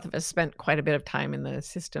having both of us spent quite a bit of time in the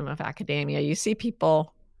system of academia, you see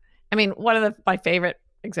people, I mean, one of my favorite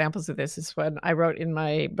examples of this is when I wrote in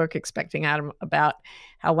my book, Expecting Adam, about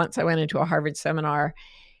how once I went into a Harvard seminar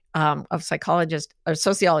of psychologists or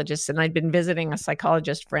sociologists, and I'd been visiting a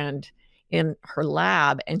psychologist friend in her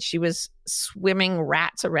lab, and she was swimming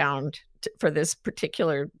rats around for this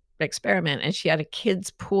particular experiment. And she had a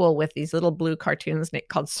kid's pool with these little blue cartoons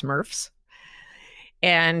called Smurfs.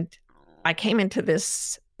 And I came into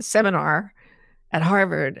this seminar at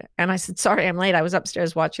Harvard, and I said, sorry, I'm late. I was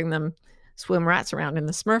upstairs watching them swim rats around in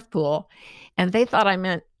the Smurf pool. And they thought I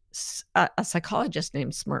meant a psychologist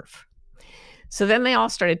named Smurf. So then they all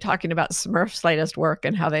started talking about Smurf's latest work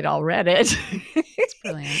and how they'd all read it. It's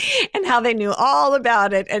brilliant. And how they knew all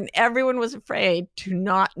about it. And everyone was afraid to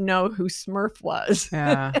not know who Smurf was.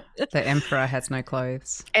 Yeah, the emperor has no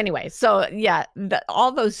clothes. Anyway, so yeah,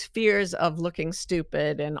 all those fears of looking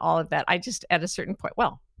stupid and all of that, I just, at a certain point,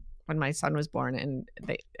 well, when my son was born and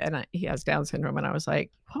he has Down syndrome, and I was like,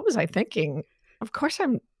 what was I thinking? Of course I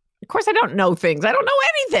don't know things. I don't know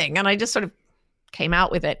anything. And I just sort of came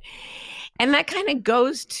out with it. And that kind of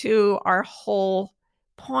goes to our whole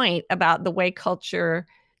point about the way culture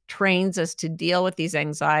trains us to deal with these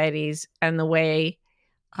anxieties and the way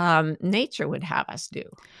nature would have us do.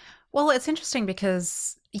 Well, it's interesting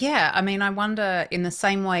because, I mean, I wonder in the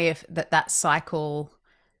same way if that cycle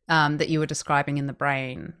that you were describing in the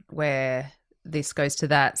brain, where this goes to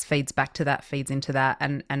that, feeds back to that, feeds into that,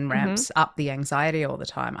 and ramps up the anxiety all the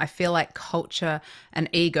time. I feel like culture and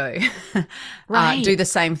ego do the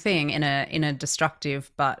same thing in a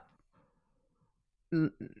destructive, but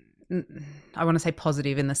I want to say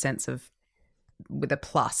positive in the sense of with a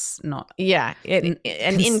plus, not an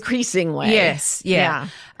increasing way. Yes, yeah.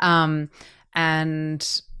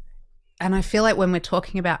 And I feel like when we're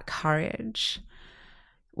talking about courage,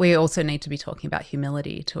 we also need to be talking about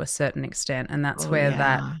humility to a certain extent, and that's where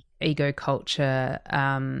that ego culture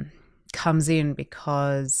comes in,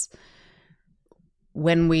 because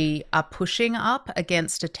when we are pushing up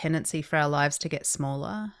against a tendency for our lives to get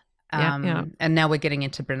smaller, and now we're getting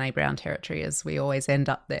into Brene Brown territory, as we always end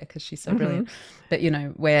up there because she's so brilliant. But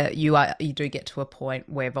where you do get to a point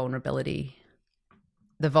where the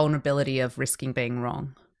vulnerability of risking being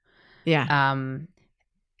wrong, and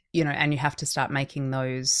you have to start making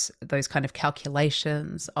those kind of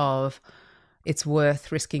calculations of it's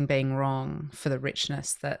worth risking being wrong for the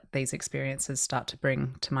richness that these experiences start to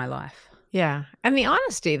bring to my life. Yeah. And the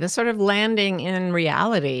honesty, the sort of landing in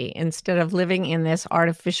reality instead of living in this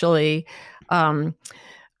artificially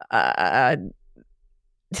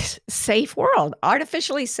safe world,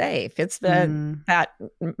 artificially safe. It's that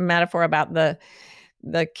metaphor about the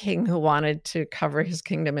king who wanted to cover his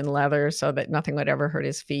kingdom in leather so that nothing would ever hurt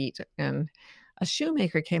his feet. And a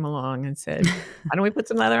shoemaker came along and said, why don't we put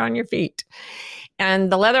some leather on your feet? And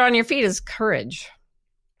the leather on your feet is courage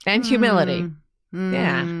and humility.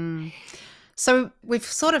 Yeah. So we've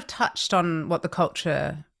sort of touched on what the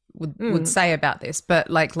culture would say about this, but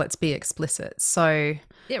let's be explicit. So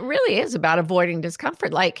it really is about avoiding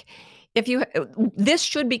discomfort. This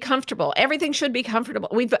should be comfortable. Everything should be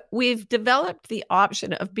comfortable. We've developed the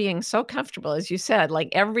option of being so comfortable, as you said, like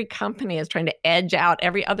every company is trying to edge out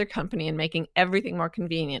every other company and making everything more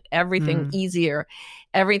convenient, everything easier,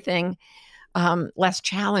 everything less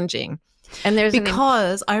challenging. And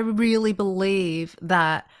because I really believe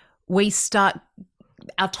that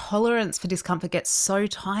our tolerance for discomfort gets so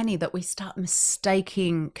tiny that we start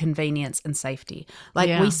mistaking convenience and safety.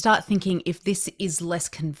 We start thinking, if this is less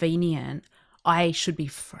convenient, I should be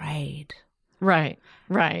afraid. Right.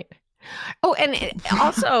 Oh, and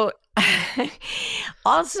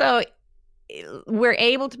also we're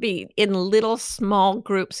able to be in little small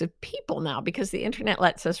groups of people now because the internet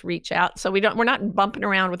lets us reach out. So we're not bumping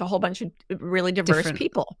around with a whole bunch of really diverse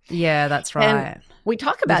people. Yeah, that's right. And we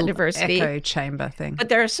talk about diversity. Echo chamber thing. But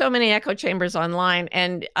there are so many echo chambers online,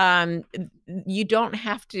 and you don't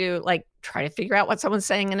have to try to figure out what someone's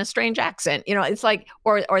saying in a strange accent. It's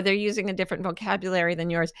or they're using a different vocabulary than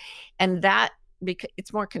yours. And that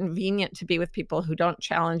it's more convenient to be with people who don't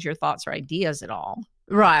challenge your thoughts or ideas at all.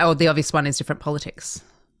 Right. Or the obvious one is different politics.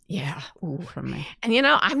 Yeah. From me. And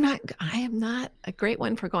I am not a great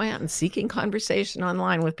one for going out and seeking conversation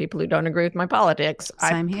online with people who don't agree with my politics.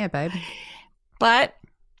 Same here, babe. But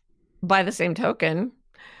by the same token,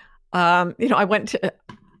 I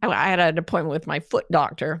had an appointment with my foot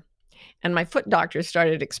doctor, and my foot doctor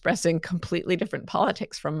started expressing completely different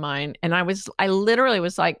politics from mine. And I literally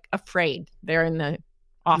was afraid there in the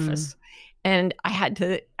office. And I had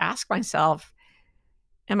to ask myself,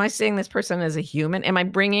 am I seeing this person as a human? Am I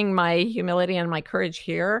bringing my humility and my courage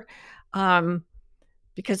here?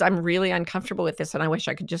 Because I'm really uncomfortable with this and I wish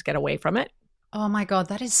I could just get away from it. Oh my God,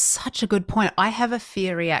 that is such a good point. I have a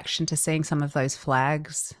fear reaction to seeing some of those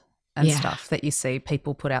flags and stuff that you see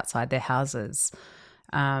people put outside their houses.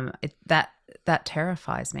 That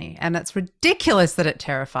terrifies me. And it's ridiculous that it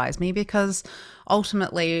terrifies me because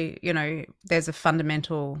ultimately, there's a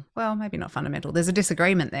fundamental, well, maybe not fundamental, there's a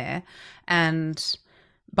disagreement there.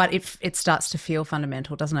 But if it starts to feel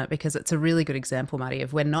fundamental, doesn't it? Because it's a really good example, Marty,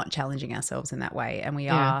 of we're not challenging ourselves in that way and we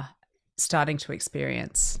are starting to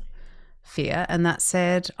experience fear. And that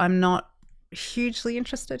said, I'm not hugely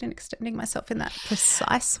interested in extending myself in that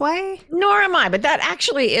precise way. Nor am I, but that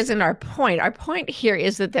actually isn't our point. Our point here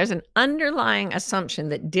is that there's an underlying assumption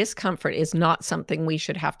that discomfort is not something we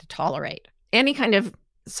should have to tolerate. Any kind of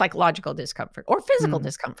psychological discomfort or physical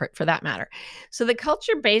discomfort for that matter. So the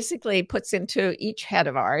culture basically puts into each head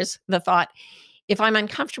of ours the thought, if I'm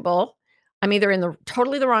uncomfortable, I'm either in the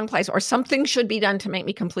totally the wrong place or something should be done to make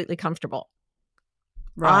me completely comfortable.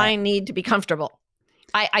 Right. I need to be comfortable.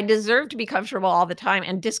 I deserve to be comfortable all the time.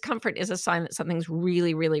 And discomfort is a sign that something's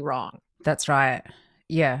really, really wrong. That's right.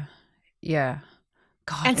 Yeah. Yeah.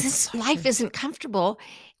 God, and since life isn't comfortable,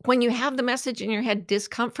 when you have the message in your head,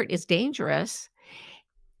 discomfort is dangerous,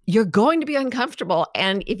 you're going to be uncomfortable.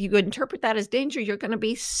 And if you interpret that as danger, you're going to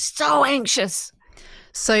be so anxious.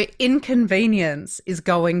 So inconvenience is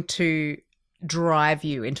going to drive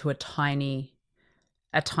you into a tiny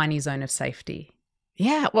zone of safety.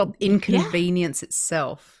 Yeah. Well, Inconvenience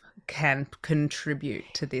itself can contribute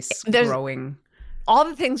to this growing. All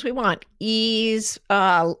the things we want: ease,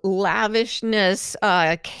 lavishness,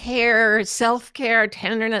 care, self-care,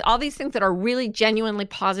 tenderness, all these things that are really genuinely,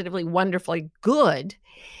 positively, wonderfully good.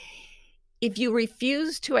 If you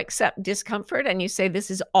refuse to accept discomfort and you say, this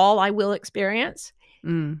is all I will experience,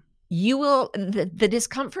 you will, the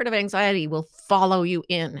discomfort of anxiety will follow you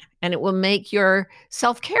in, and it will make your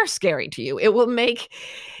self-care scary to you. It will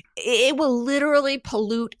literally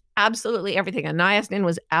pollute absolutely everything. Anais Nin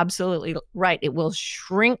was absolutely right. It will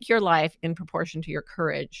shrink your life in proportion to your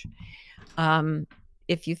courage. And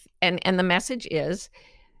the message is,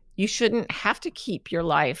 you shouldn't have to keep your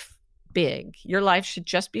life big. Your life should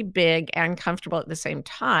just be big and comfortable at the same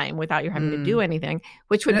time without you having to do anything,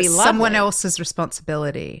 which would be lovely. Someone else's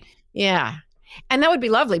responsibility. Yeah. And that would be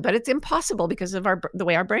lovely, but it's impossible because of the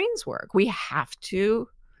way our brains work. We have to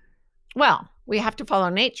follow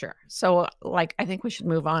nature. So I think we should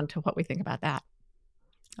move on to what we think about that.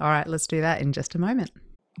 All right, let's do that in just a moment.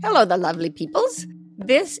 Hello, the lovely peoples.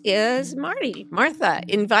 This is Martha,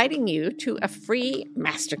 inviting you to a free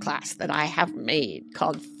masterclass that I have made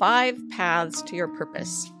called 5 Paths to Your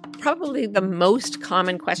Purpose. Probably the most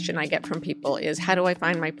common question I get from people is, how do I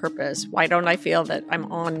find my purpose? Why don't I feel that I'm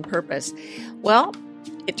on purpose? Well,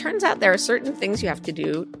 it turns out there are certain things you have to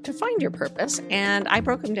do to find your purpose, and I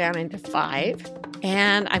broke them down into 5,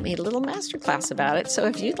 and I made a little masterclass about it. So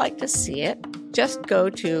if you'd like to see it, just go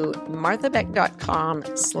to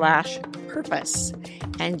marthabeck.com/purpose,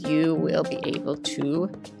 and you will be able to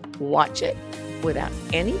watch it without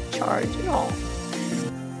any charge at all.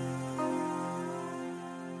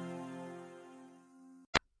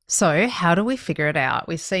 So how do we figure it out?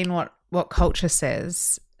 We've seen what culture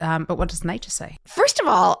says, but what does nature say? First of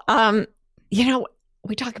all,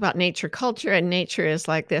 we talk about nature culture, and nature is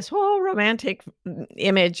like this whole romantic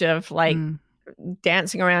image of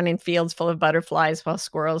dancing around in fields full of butterflies while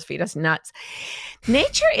squirrels feed us nuts.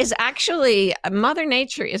 Nature is actually, Mother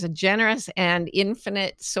Nature is a generous and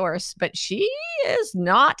infinite source, but she is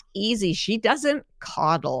not easy. She doesn't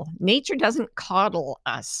coddle. Nature doesn't coddle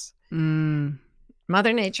us.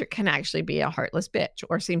 Mother Nature can actually be a heartless bitch,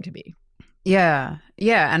 or seem to be. Yeah.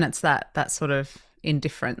 And it's that sort of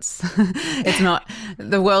indifference. It's not,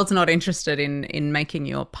 the world's not interested in making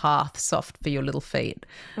your path soft for your little feet.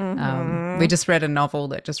 We just read a novel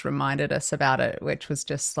that just reminded us about it, which was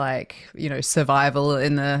just survival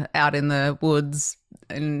out in the woods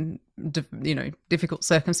in difficult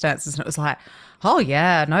circumstances, and it was like, oh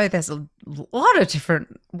yeah, no, there's a lot of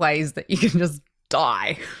different ways that you can just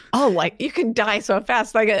die. Oh, you can die so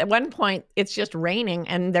fast. At one point, it's just raining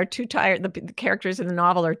and they're too tired. The characters in the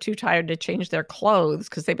novel are too tired to change their clothes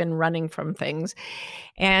because they've been running from things.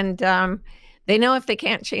 And they know if they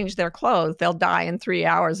can't change their clothes, they'll die in 3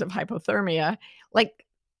 hours of hypothermia.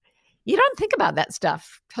 You don't think about that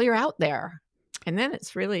stuff till you're out there. And then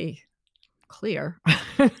it's really clear.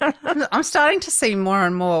 I'm starting to see more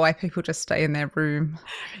and more why people just stay in their room.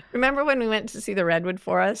 Remember when we went to see the redwood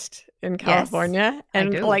forest in California? Yes,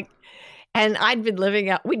 and I do. And I'd been living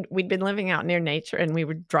out, we'd been living out near nature, and we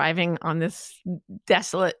were driving on this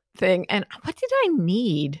desolate thing. And what did I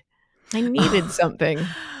need? I needed something.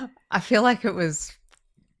 I feel like it was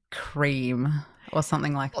cream or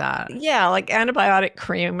something like that. Yeah, like antibiotic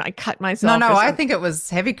cream. I cut myself. No, I think it was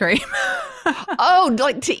heavy cream. Oh,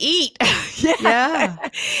 to eat. Yeah.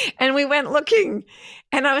 And we went looking,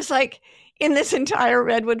 and I was like, in this entire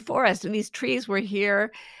redwood forest, and these trees were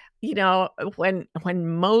here, when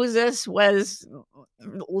Moses was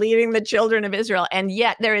leading the children of Israel, and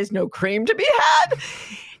yet there is no cream to be had.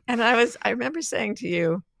 And I remember saying to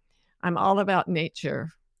you, I'm all about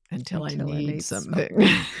nature until I need something.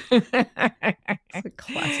 It's a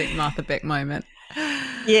classic Martha Beck moment.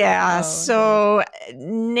 Yeah. So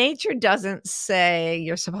nature doesn't say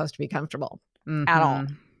you're supposed to be comfortable at all.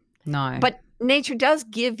 No. But nature does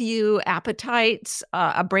give you appetites,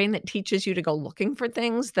 a brain that teaches you to go looking for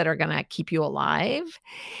things that are going to keep you alive.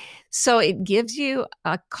 So it gives you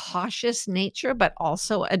a cautious nature, but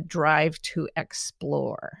also a drive to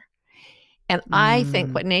explore. And I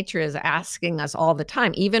think what nature is asking us all the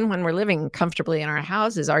time, even when we're living comfortably in our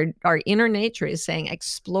houses, our inner nature is saying,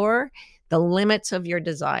 explore the limits of your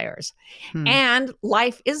desires. And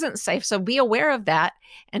life isn't safe. So be aware of that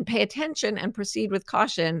and pay attention and proceed with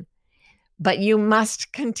caution. But you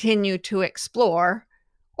must continue to explore,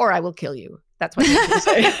 or I will kill you. That's what nature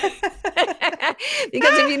say.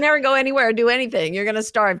 Because if you never go anywhere or do anything, you're going to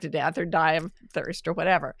starve to death or die of thirst or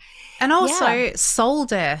whatever. And also Yeah. soul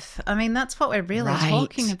death. I mean, that's what we're really Right.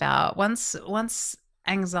 talking about. Once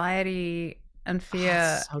anxiety and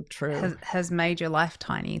fear So true. has made your life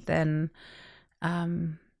tiny, then Gosh.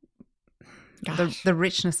 the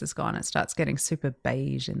richness is gone. It starts getting super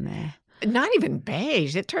beige in there. Not even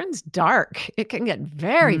beige. It turns dark. It can get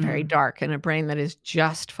very, very dark in a brain that is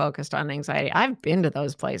just focused on anxiety. I've been to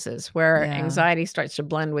those places where anxiety starts to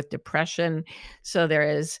blend with depression. So there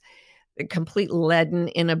is a complete leaden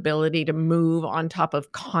inability to move on top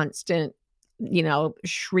of constant,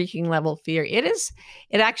 shrieking level fear. It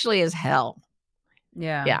actually is hell.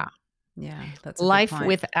 Yeah. Yeah. Yeah. That's a life good point.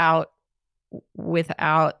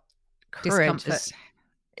 without courage Discomfort.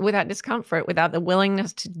 without discomfort, without the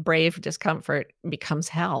willingness to brave discomfort, becomes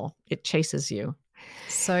hell. It chases you.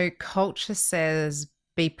 So culture says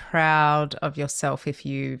be proud of yourself if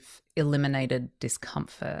you've eliminated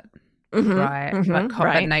discomfort, right?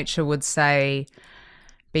 But nature would say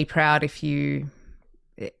be proud if you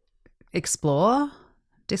explore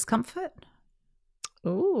discomfort.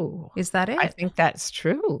 Ooh. Is that it? I think that's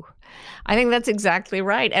true. I think that's exactly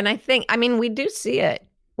right. And we do see it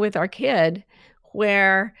with our kid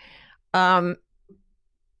where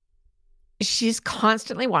she's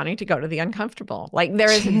constantly wanting to go to the uncomfortable. Like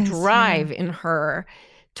there is a drive in her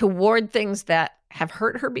toward things that have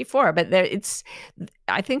hurt her before, but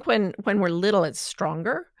I think when we're little, it's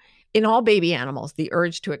stronger. In all baby animals, the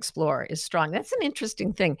urge to explore is strong. That's an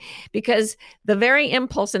interesting thing because the very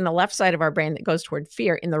impulse in the left side of our brain that goes toward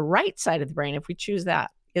fear, in the right side of the brain, if we choose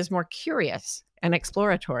that, is more curious and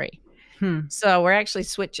exploratory. So we're actually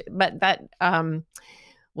switching, but that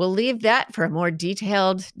we'll leave that for a more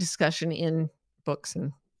detailed discussion in books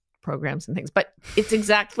and programs and things. But it's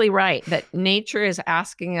exactly right that nature is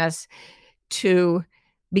asking us to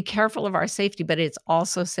be careful of our safety, but it's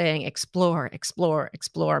also saying explore, explore,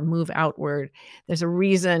 explore, move outward. There's a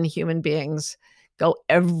reason human beings go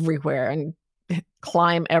everywhere and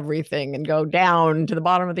climb everything and go down to the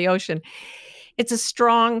bottom of the ocean. It's a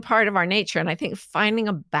strong part of our nature. And I think finding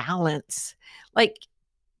a balance, like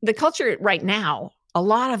the culture right now, a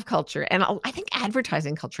lot of culture, and I think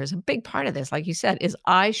advertising culture is a big part of this, like you said, is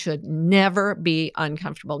I should never be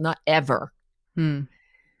uncomfortable, not ever. And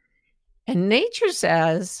nature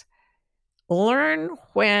says, learn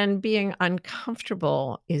when being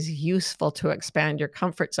uncomfortable is useful to expand your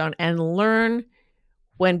comfort zone, and learn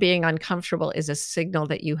when being uncomfortable is a signal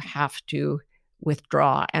that you have to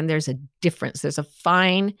withdraw. And there's a difference. There's a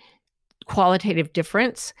fine qualitative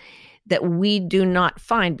difference that we do not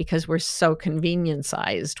find because we're so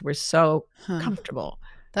convenience-ized. We're so comfortable.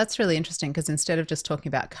 That's really interesting because instead of just talking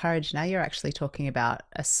about courage, now you're actually talking about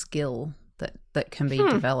a skill that can be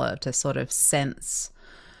developed, a sort of sense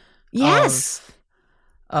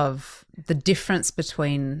of the difference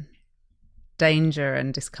between danger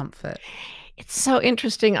and discomfort. It's so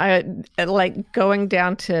interesting. I like going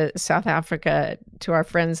down to South Africa to our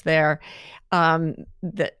friends there. Our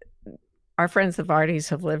friends, the Vardis,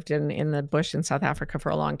 have lived in the bush in South Africa for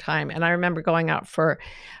a long time. And I remember going out for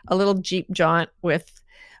a little Jeep jaunt with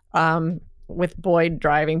Boyd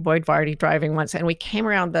Vardy driving once. And we came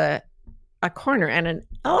around a corner and an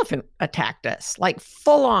elephant attacked us, like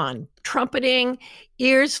full on trumpeting,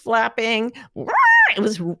 ears flapping. It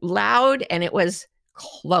was loud and it was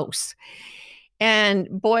close. And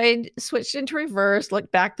Boyd switched into reverse,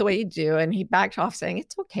 looked back the way you do, and he backed off saying,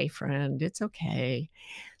 "It's okay, friend. It's okay."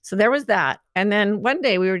 So there was that. And then one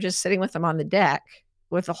day we were just sitting with them on the deck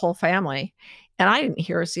with the whole family, and I didn't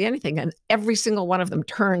hear or see anything. And every single one of them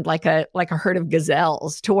turned like a herd of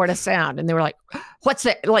gazelles toward a sound. And they were like, "What's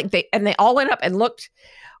that?" And they all went up and looked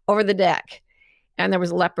over the deck, and there was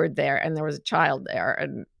a leopard there and there was a child there.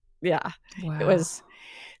 And It was,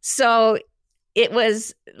 so it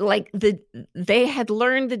was like they had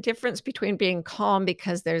learned the difference between being calm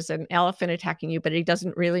because there's an elephant attacking you, but it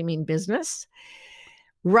doesn't really mean business.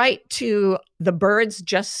 Right to the birds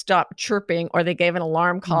just stopped chirping, or they gave an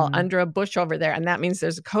alarm call under a bush over there, and that means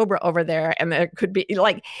there's a cobra over there, and there could be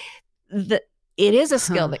it is a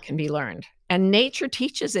skill that can be learned, and nature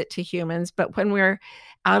teaches it to humans. But when we're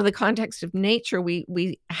out of the context of nature,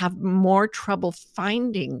 we have more trouble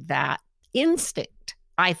finding that instinct,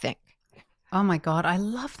 I think. Oh my God, I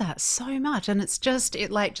love that so much. And it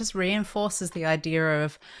just reinforces the idea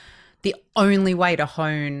of the only way to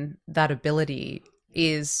hone that ability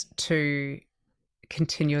is to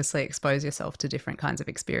continuously expose yourself to different kinds of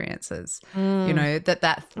experiences. You know,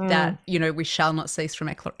 that we shall not cease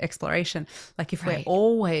from exploration. Like if we're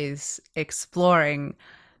always exploring,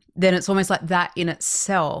 then it's almost like that in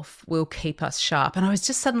itself will keep us sharp. And I was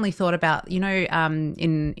just suddenly thought about,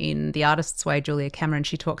 in The Artist's Way, Julia Cameron,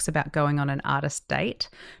 she talks about going on an artist date,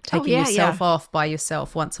 taking yourself off by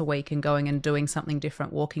yourself once a week and going and doing something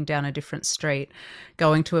different, walking down a different street,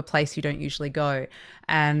 going to a place you don't usually go.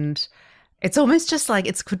 And it's almost just like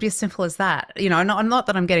it could be as simple as that. Not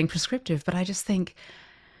that I'm getting prescriptive, but I just think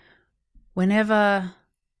whenever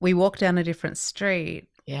we walk down a different street,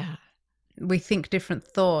 we think different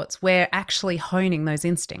thoughts, we're actually honing those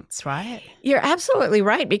instincts, right? You're absolutely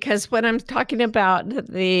right, because when I'm talking about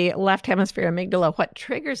the left hemisphere amygdala, what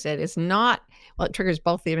triggers it is not, well, it triggers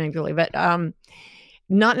both the amygdala, but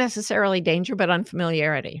not necessarily danger, but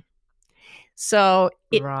unfamiliarity. So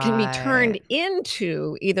it can be turned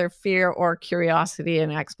into either fear or curiosity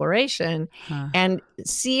and exploration, and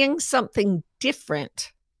seeing something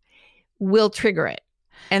different will trigger it.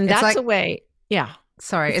 And that's a way,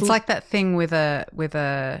 Sorry, it's like that thing with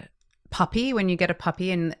a puppy, when you get a puppy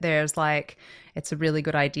and there's like, it's a really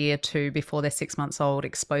good idea to, before they're 6 months old,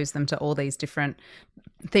 expose them to all these different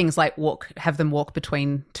things, like have them walk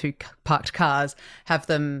between two parked cars, have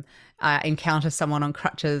them encounter someone on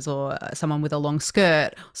crutches or someone with a long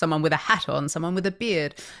skirt, someone with a hat on, someone with a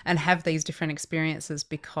beard, and have these different experiences,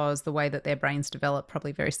 because the way that their brains develop,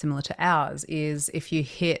 probably very similar to ours, is if you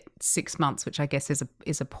hit 6 months, which I guess is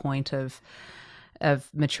a point of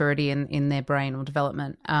maturity in their brain or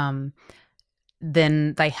development,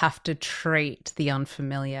 then they have to treat the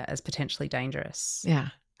unfamiliar as potentially dangerous.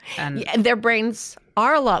 And their brains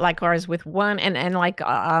are a lot like ours, with one and like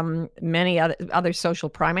many other social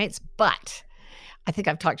primates. But I think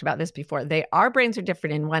I've talked about this before. Our brains are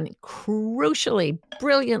different in one crucially,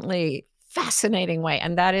 brilliantly fascinating way.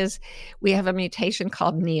 And that is, we have a mutation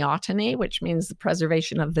called neoteny, which means the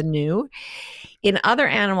preservation of the new. In other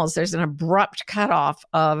animals, there's an abrupt cutoff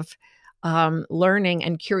of learning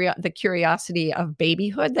and the curiosity of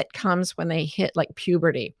babyhood that comes when they hit like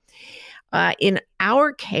puberty. In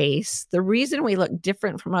our case, the reason we look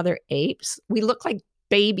different from other apes, we look like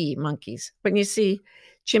baby monkeys. When you see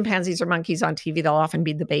chimpanzees or monkeys on TV, they'll often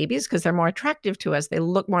be the babies because they're more attractive to us. They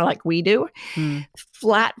look more like we do.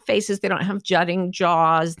 Flat faces. They don't have jutting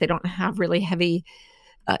jaws. They don't have really heavy,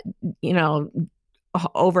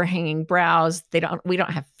 overhanging brows. We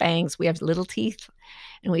don't have fangs. We have little teeth,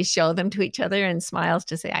 and we show them to each other and smiles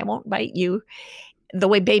to say, "I won't bite you," the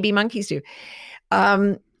way baby monkeys do.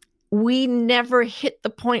 We never hit the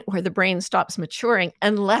point where the brain stops maturing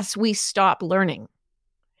unless we stop learning,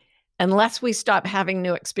 unless we stop having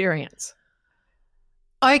new experience.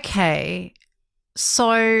 Okay.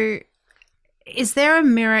 So is there a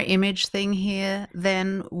mirror image thing here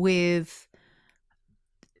then with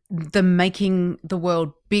the making the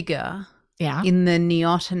world bigger in the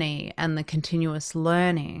neoteny and the continuous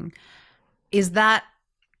learning? Is that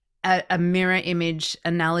a mirror image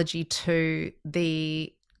analogy to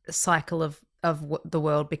the cycle of the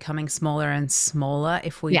world becoming smaller and smaller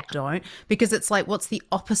if we don't? Because it's like, what's the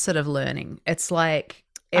opposite of learning? It's like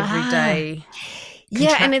every day.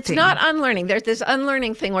 Yeah, and it's not unlearning. There's this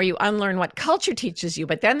unlearning thing where you unlearn what culture teaches you,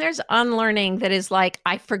 but then there's unlearning that is like,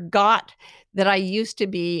 I forgot that I used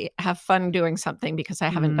to have fun doing something because I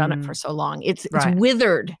haven't done it for so long. It's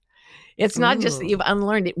withered. It's not just that you've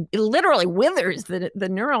unlearned it. It literally withers. The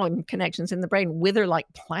neural connections in the brain wither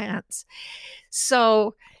like plants.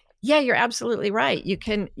 So yeah, you're absolutely right. You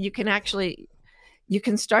can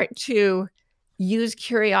start to use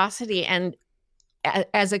curiosity and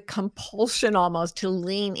as a compulsion almost to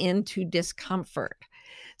lean into discomfort.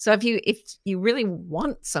 So if you really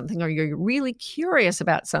want something, or you're really curious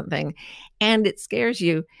about something and it scares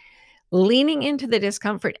you, leaning into the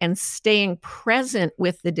discomfort and staying present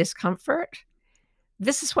with the discomfort.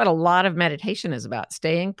 This is what a lot of meditation is about,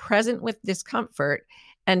 staying present with discomfort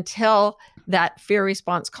until that fear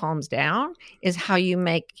response calms down, is how you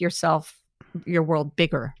make your world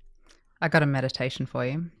bigger. I got a meditation for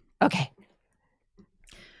you. Okay.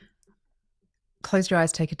 Close your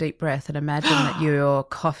eyes, take a deep breath, and imagine that your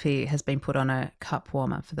coffee has been put on a cup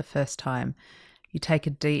warmer for the first time. You take a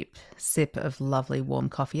deep sip of lovely warm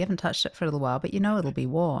coffee. You haven't touched it for a little while, but you know it'll be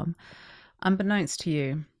warm. Unbeknownst to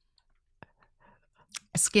you,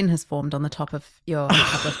 a skin has formed on the top of your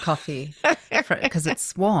cup of coffee because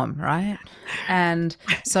it's warm, right? And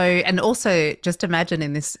also just imagine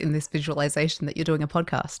in this visualization that you're doing a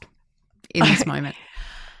podcast in this moment.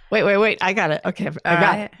 Wait. I got it. Okay.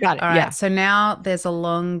 Got it. All right. Yeah. So now there's a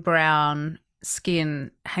long brown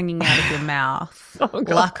skin hanging out of your mouth. Oh,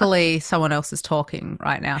 Luckily, someone else is talking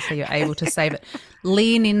right now, so you're able to save it.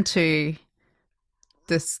 Lean into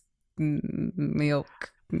this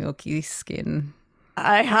milky skin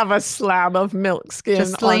I have a slab of milk skin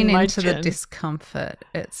Just on lean my into the chin. discomfort.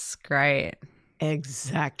 It's great.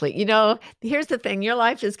 Exactly. You know, here's the thing. Your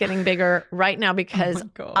life is getting bigger right now because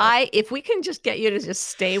God. if we can just get you to just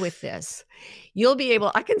stay with this, you'll be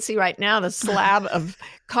able, I can see right now the slab of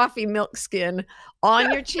coffee milk skin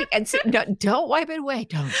on your cheek and see, don't wipe it away.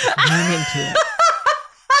 Don't just run into it.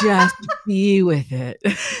 Just be with it.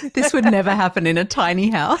 This would never happen in a tiny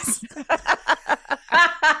house.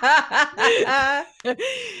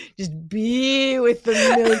 Just be with the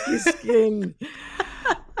milky skin.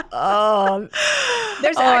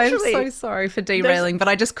 There's actually, I'm so sorry for derailing, but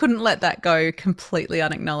I just couldn't let that go completely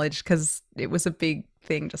unacknowledged because it was a big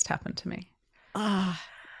thing just happened to me.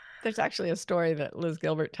 There's actually a story that Liz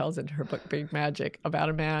Gilbert tells in her book, Big Magic, about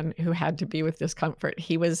a man who had to be with discomfort.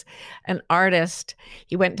 He was an artist.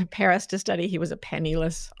 He went to Paris to study. He was a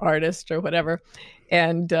penniless artist or whatever.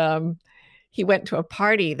 And he went to a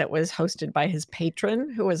party that was hosted by his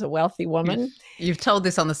patron, who was a wealthy woman. You've told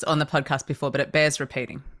this on the podcast before, but it bears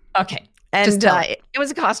repeating. Okay. And it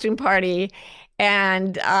was a costume party.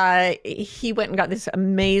 And he went and got this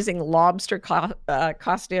amazing lobster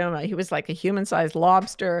costume. He was like a human-sized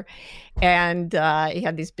lobster. And he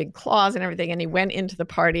had these big claws and everything. And he went into the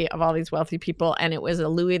party of all these wealthy people. And it was a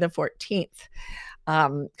Louis XIV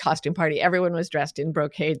costume party. Everyone was dressed in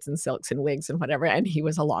brocades and silks and wigs and whatever. And he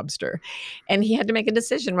was a lobster. And he had to make a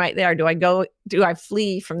decision right there. Do I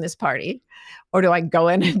flee from this party? Or do I go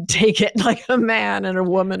in and take it like a man and a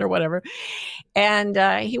woman or whatever? And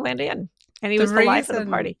he went in. And he was the life of the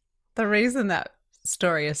party. The reason that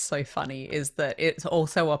story is so funny is that it's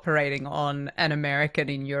also operating on an American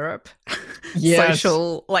in Europe. Yes.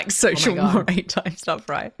 social moray type stuff,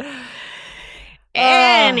 right?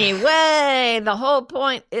 Anyway, the whole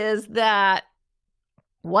point is that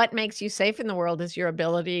what makes you safe in the world is your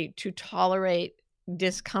ability to tolerate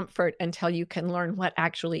discomfort until you can learn what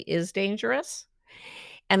actually is dangerous.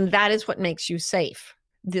 And that is what makes you safe.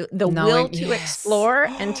 The will to explore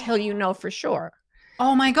until you know for sure.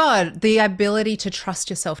 Oh my God. The ability to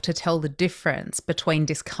trust yourself to tell the difference between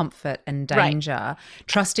discomfort and danger, right.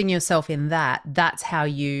 Trusting yourself in that's how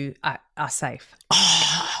you are safe.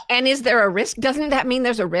 And is there a risk? Doesn't that mean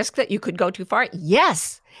there's a risk that you could go too far?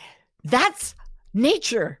 Yes. That's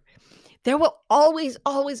nature. There will always,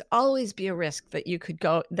 always, always be a risk that you could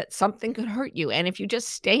go, that something could hurt you. And if you just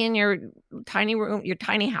stay in your tiny room, your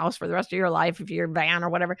tiny house for the rest of your life, if you're a van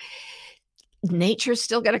or whatever, nature's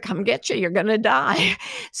still going to come get you. You're going to die.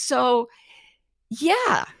 So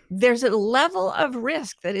yeah, there's a level of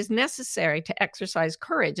risk that is necessary to exercise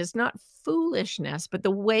courage. It's not foolishness, but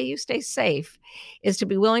the way you stay safe is to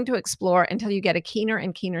be willing to explore until you get a keener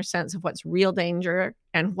and keener sense of what's real danger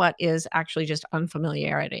and what is actually just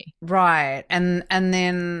unfamiliarity. Right. And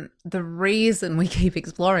then the reason we keep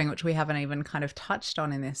exploring, which we haven't even kind of touched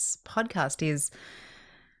on in this podcast, is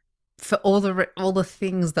for all the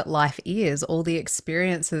things that life is, all the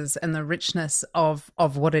experiences and the richness of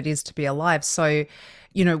what it is to be alive. So,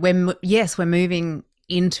 you know, we're moving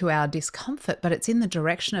into our discomfort, but it's in the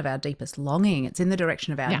direction of our deepest longing. It's in the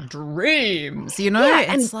direction of our dreams, you know?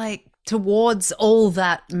 Yeah, it's like towards all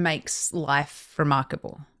that makes life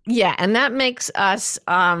remarkable. Yeah, and that makes us,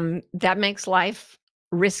 that makes life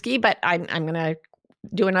risky, but I'm going to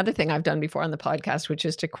do another thing I've done before on the podcast, which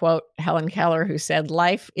is to quote Helen Keller, who said,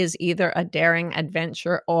 life is either a daring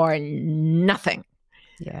adventure or nothing.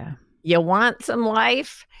 Yeah. You want some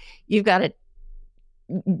life, you've got to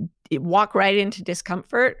walk right into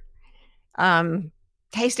discomfort,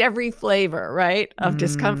 taste every flavor, right, of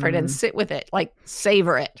discomfort and sit with it, like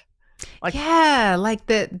savor it. Like, yeah, like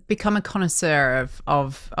become a connoisseur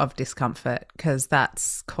of discomfort, because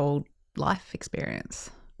that's called life experience.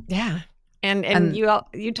 Yeah. And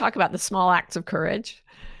you talk about the small acts of courage.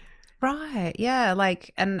 Right. Yeah.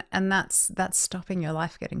 Like, and that's stopping your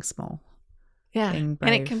life getting small. Yeah. And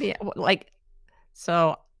it can be like,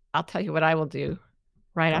 so I'll tell you what I will do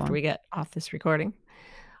right after we get off this recording.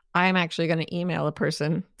 I'm actually going to email a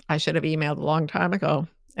person I should have emailed a long time ago.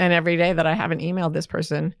 And every day that I haven't emailed this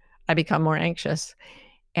person, I become more anxious.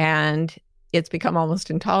 And it's become almost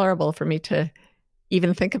intolerable for me to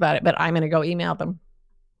even think about it, but I'm going to go email them.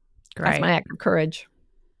 Great. That's my act of courage.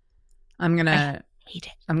 I'm gonna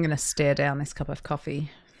stare down this cup of coffee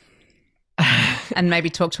and maybe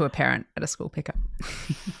talk to a parent at a school pickup.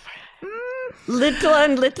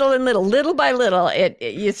 Little by little,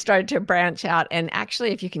 you start to branch out. And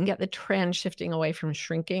actually, if you can get the trend shifting away from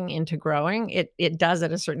shrinking into growing, it does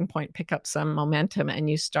at a certain point pick up some momentum, and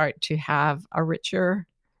you start to have a richer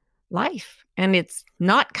life. And it's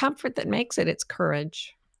not comfort that makes it; it's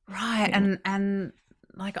courage. Right. And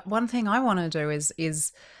like, one thing I want to do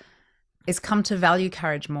is is come to value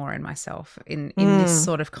courage more in myself in this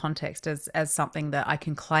sort of context as something that I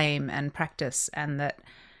can claim and practice, and that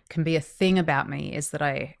can be a thing about me, is that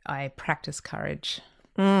I practice courage.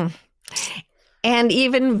 And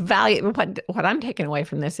even value, what I'm taking away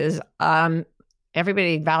from this is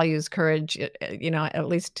everybody values courage, at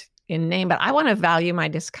least in name, but I want to value my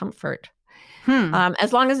discomfort.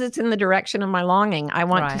 As long as it's in the direction of my longing. I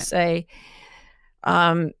want to say,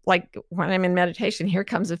 like when I'm in meditation, here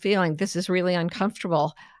comes a feeling, this is really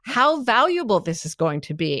uncomfortable. How valuable this is going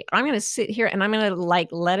to be. I'm going to sit here and I'm going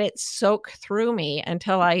to let it soak through me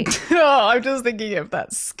until I... I'm just thinking of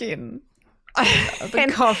that skin.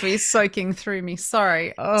 The coffee soaking through me.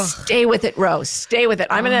 Sorry. Oh. Stay with it, Rose. Stay with it.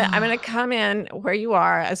 I'm gonna come in where you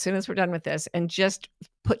are as soon as we're done with this and just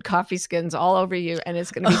put coffee skins all over you, and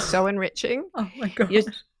it's going to be so enriching. Oh my God.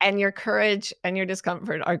 And your courage and your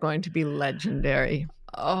discomfort are going to be legendary.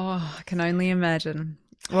 Oh, I can only imagine.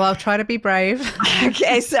 Well, I'll try to be brave.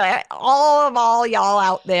 Okay, so all y'all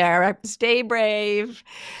out there, stay brave,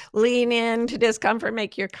 lean into discomfort,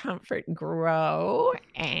 make your comfort grow,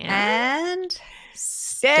 and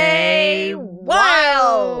stay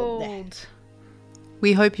wild.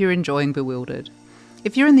 We hope you're enjoying Bewildered.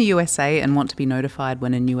 If you're in the USA and want to be notified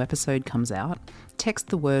when a new episode comes out, text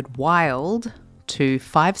the word WILD to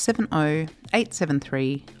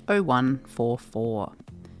 570-873-0144.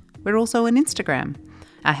 We're also on Instagram.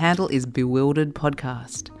 Our handle is Bewildered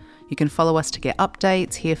Podcast. You can follow us to get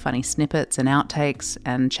updates, hear funny snippets and outtakes,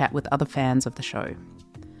 and chat with other fans of the show.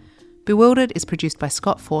 Bewildered is produced by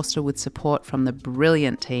Scott Forster with support from the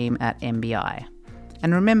brilliant team at MBI.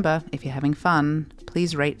 And remember, if you're having fun,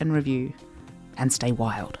 please rate and review. And stay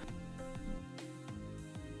wild.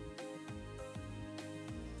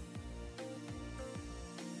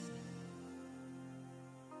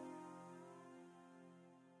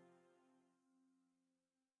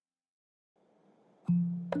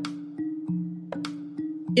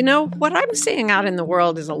 What I'm seeing out in the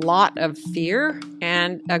world is a lot of fear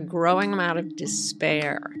and a growing amount of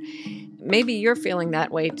despair. Maybe you're feeling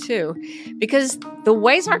that way too, because the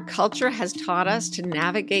ways our culture has taught us to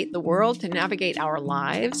navigate the world, to navigate our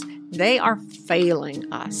lives, they are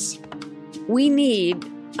failing us. We need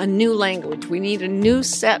a new language. We need a new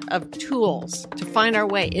set of tools to find our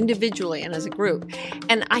way individually and as a group.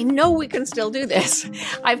 And I know we can still do this.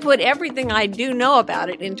 I put everything I do know about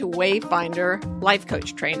it into Wayfinder life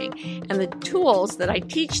coach training. And the tools that I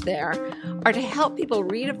teach there are to help people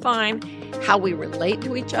redefine how we relate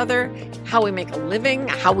to each other, how we make a living,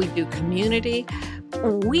 how we do community.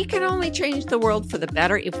 We can only change the world for the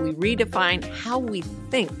better if we redefine how we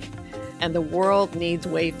think. And the world needs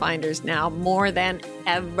Wayfinders now more than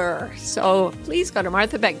ever. So please go to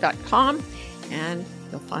marthabeck.com and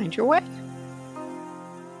you'll find your way.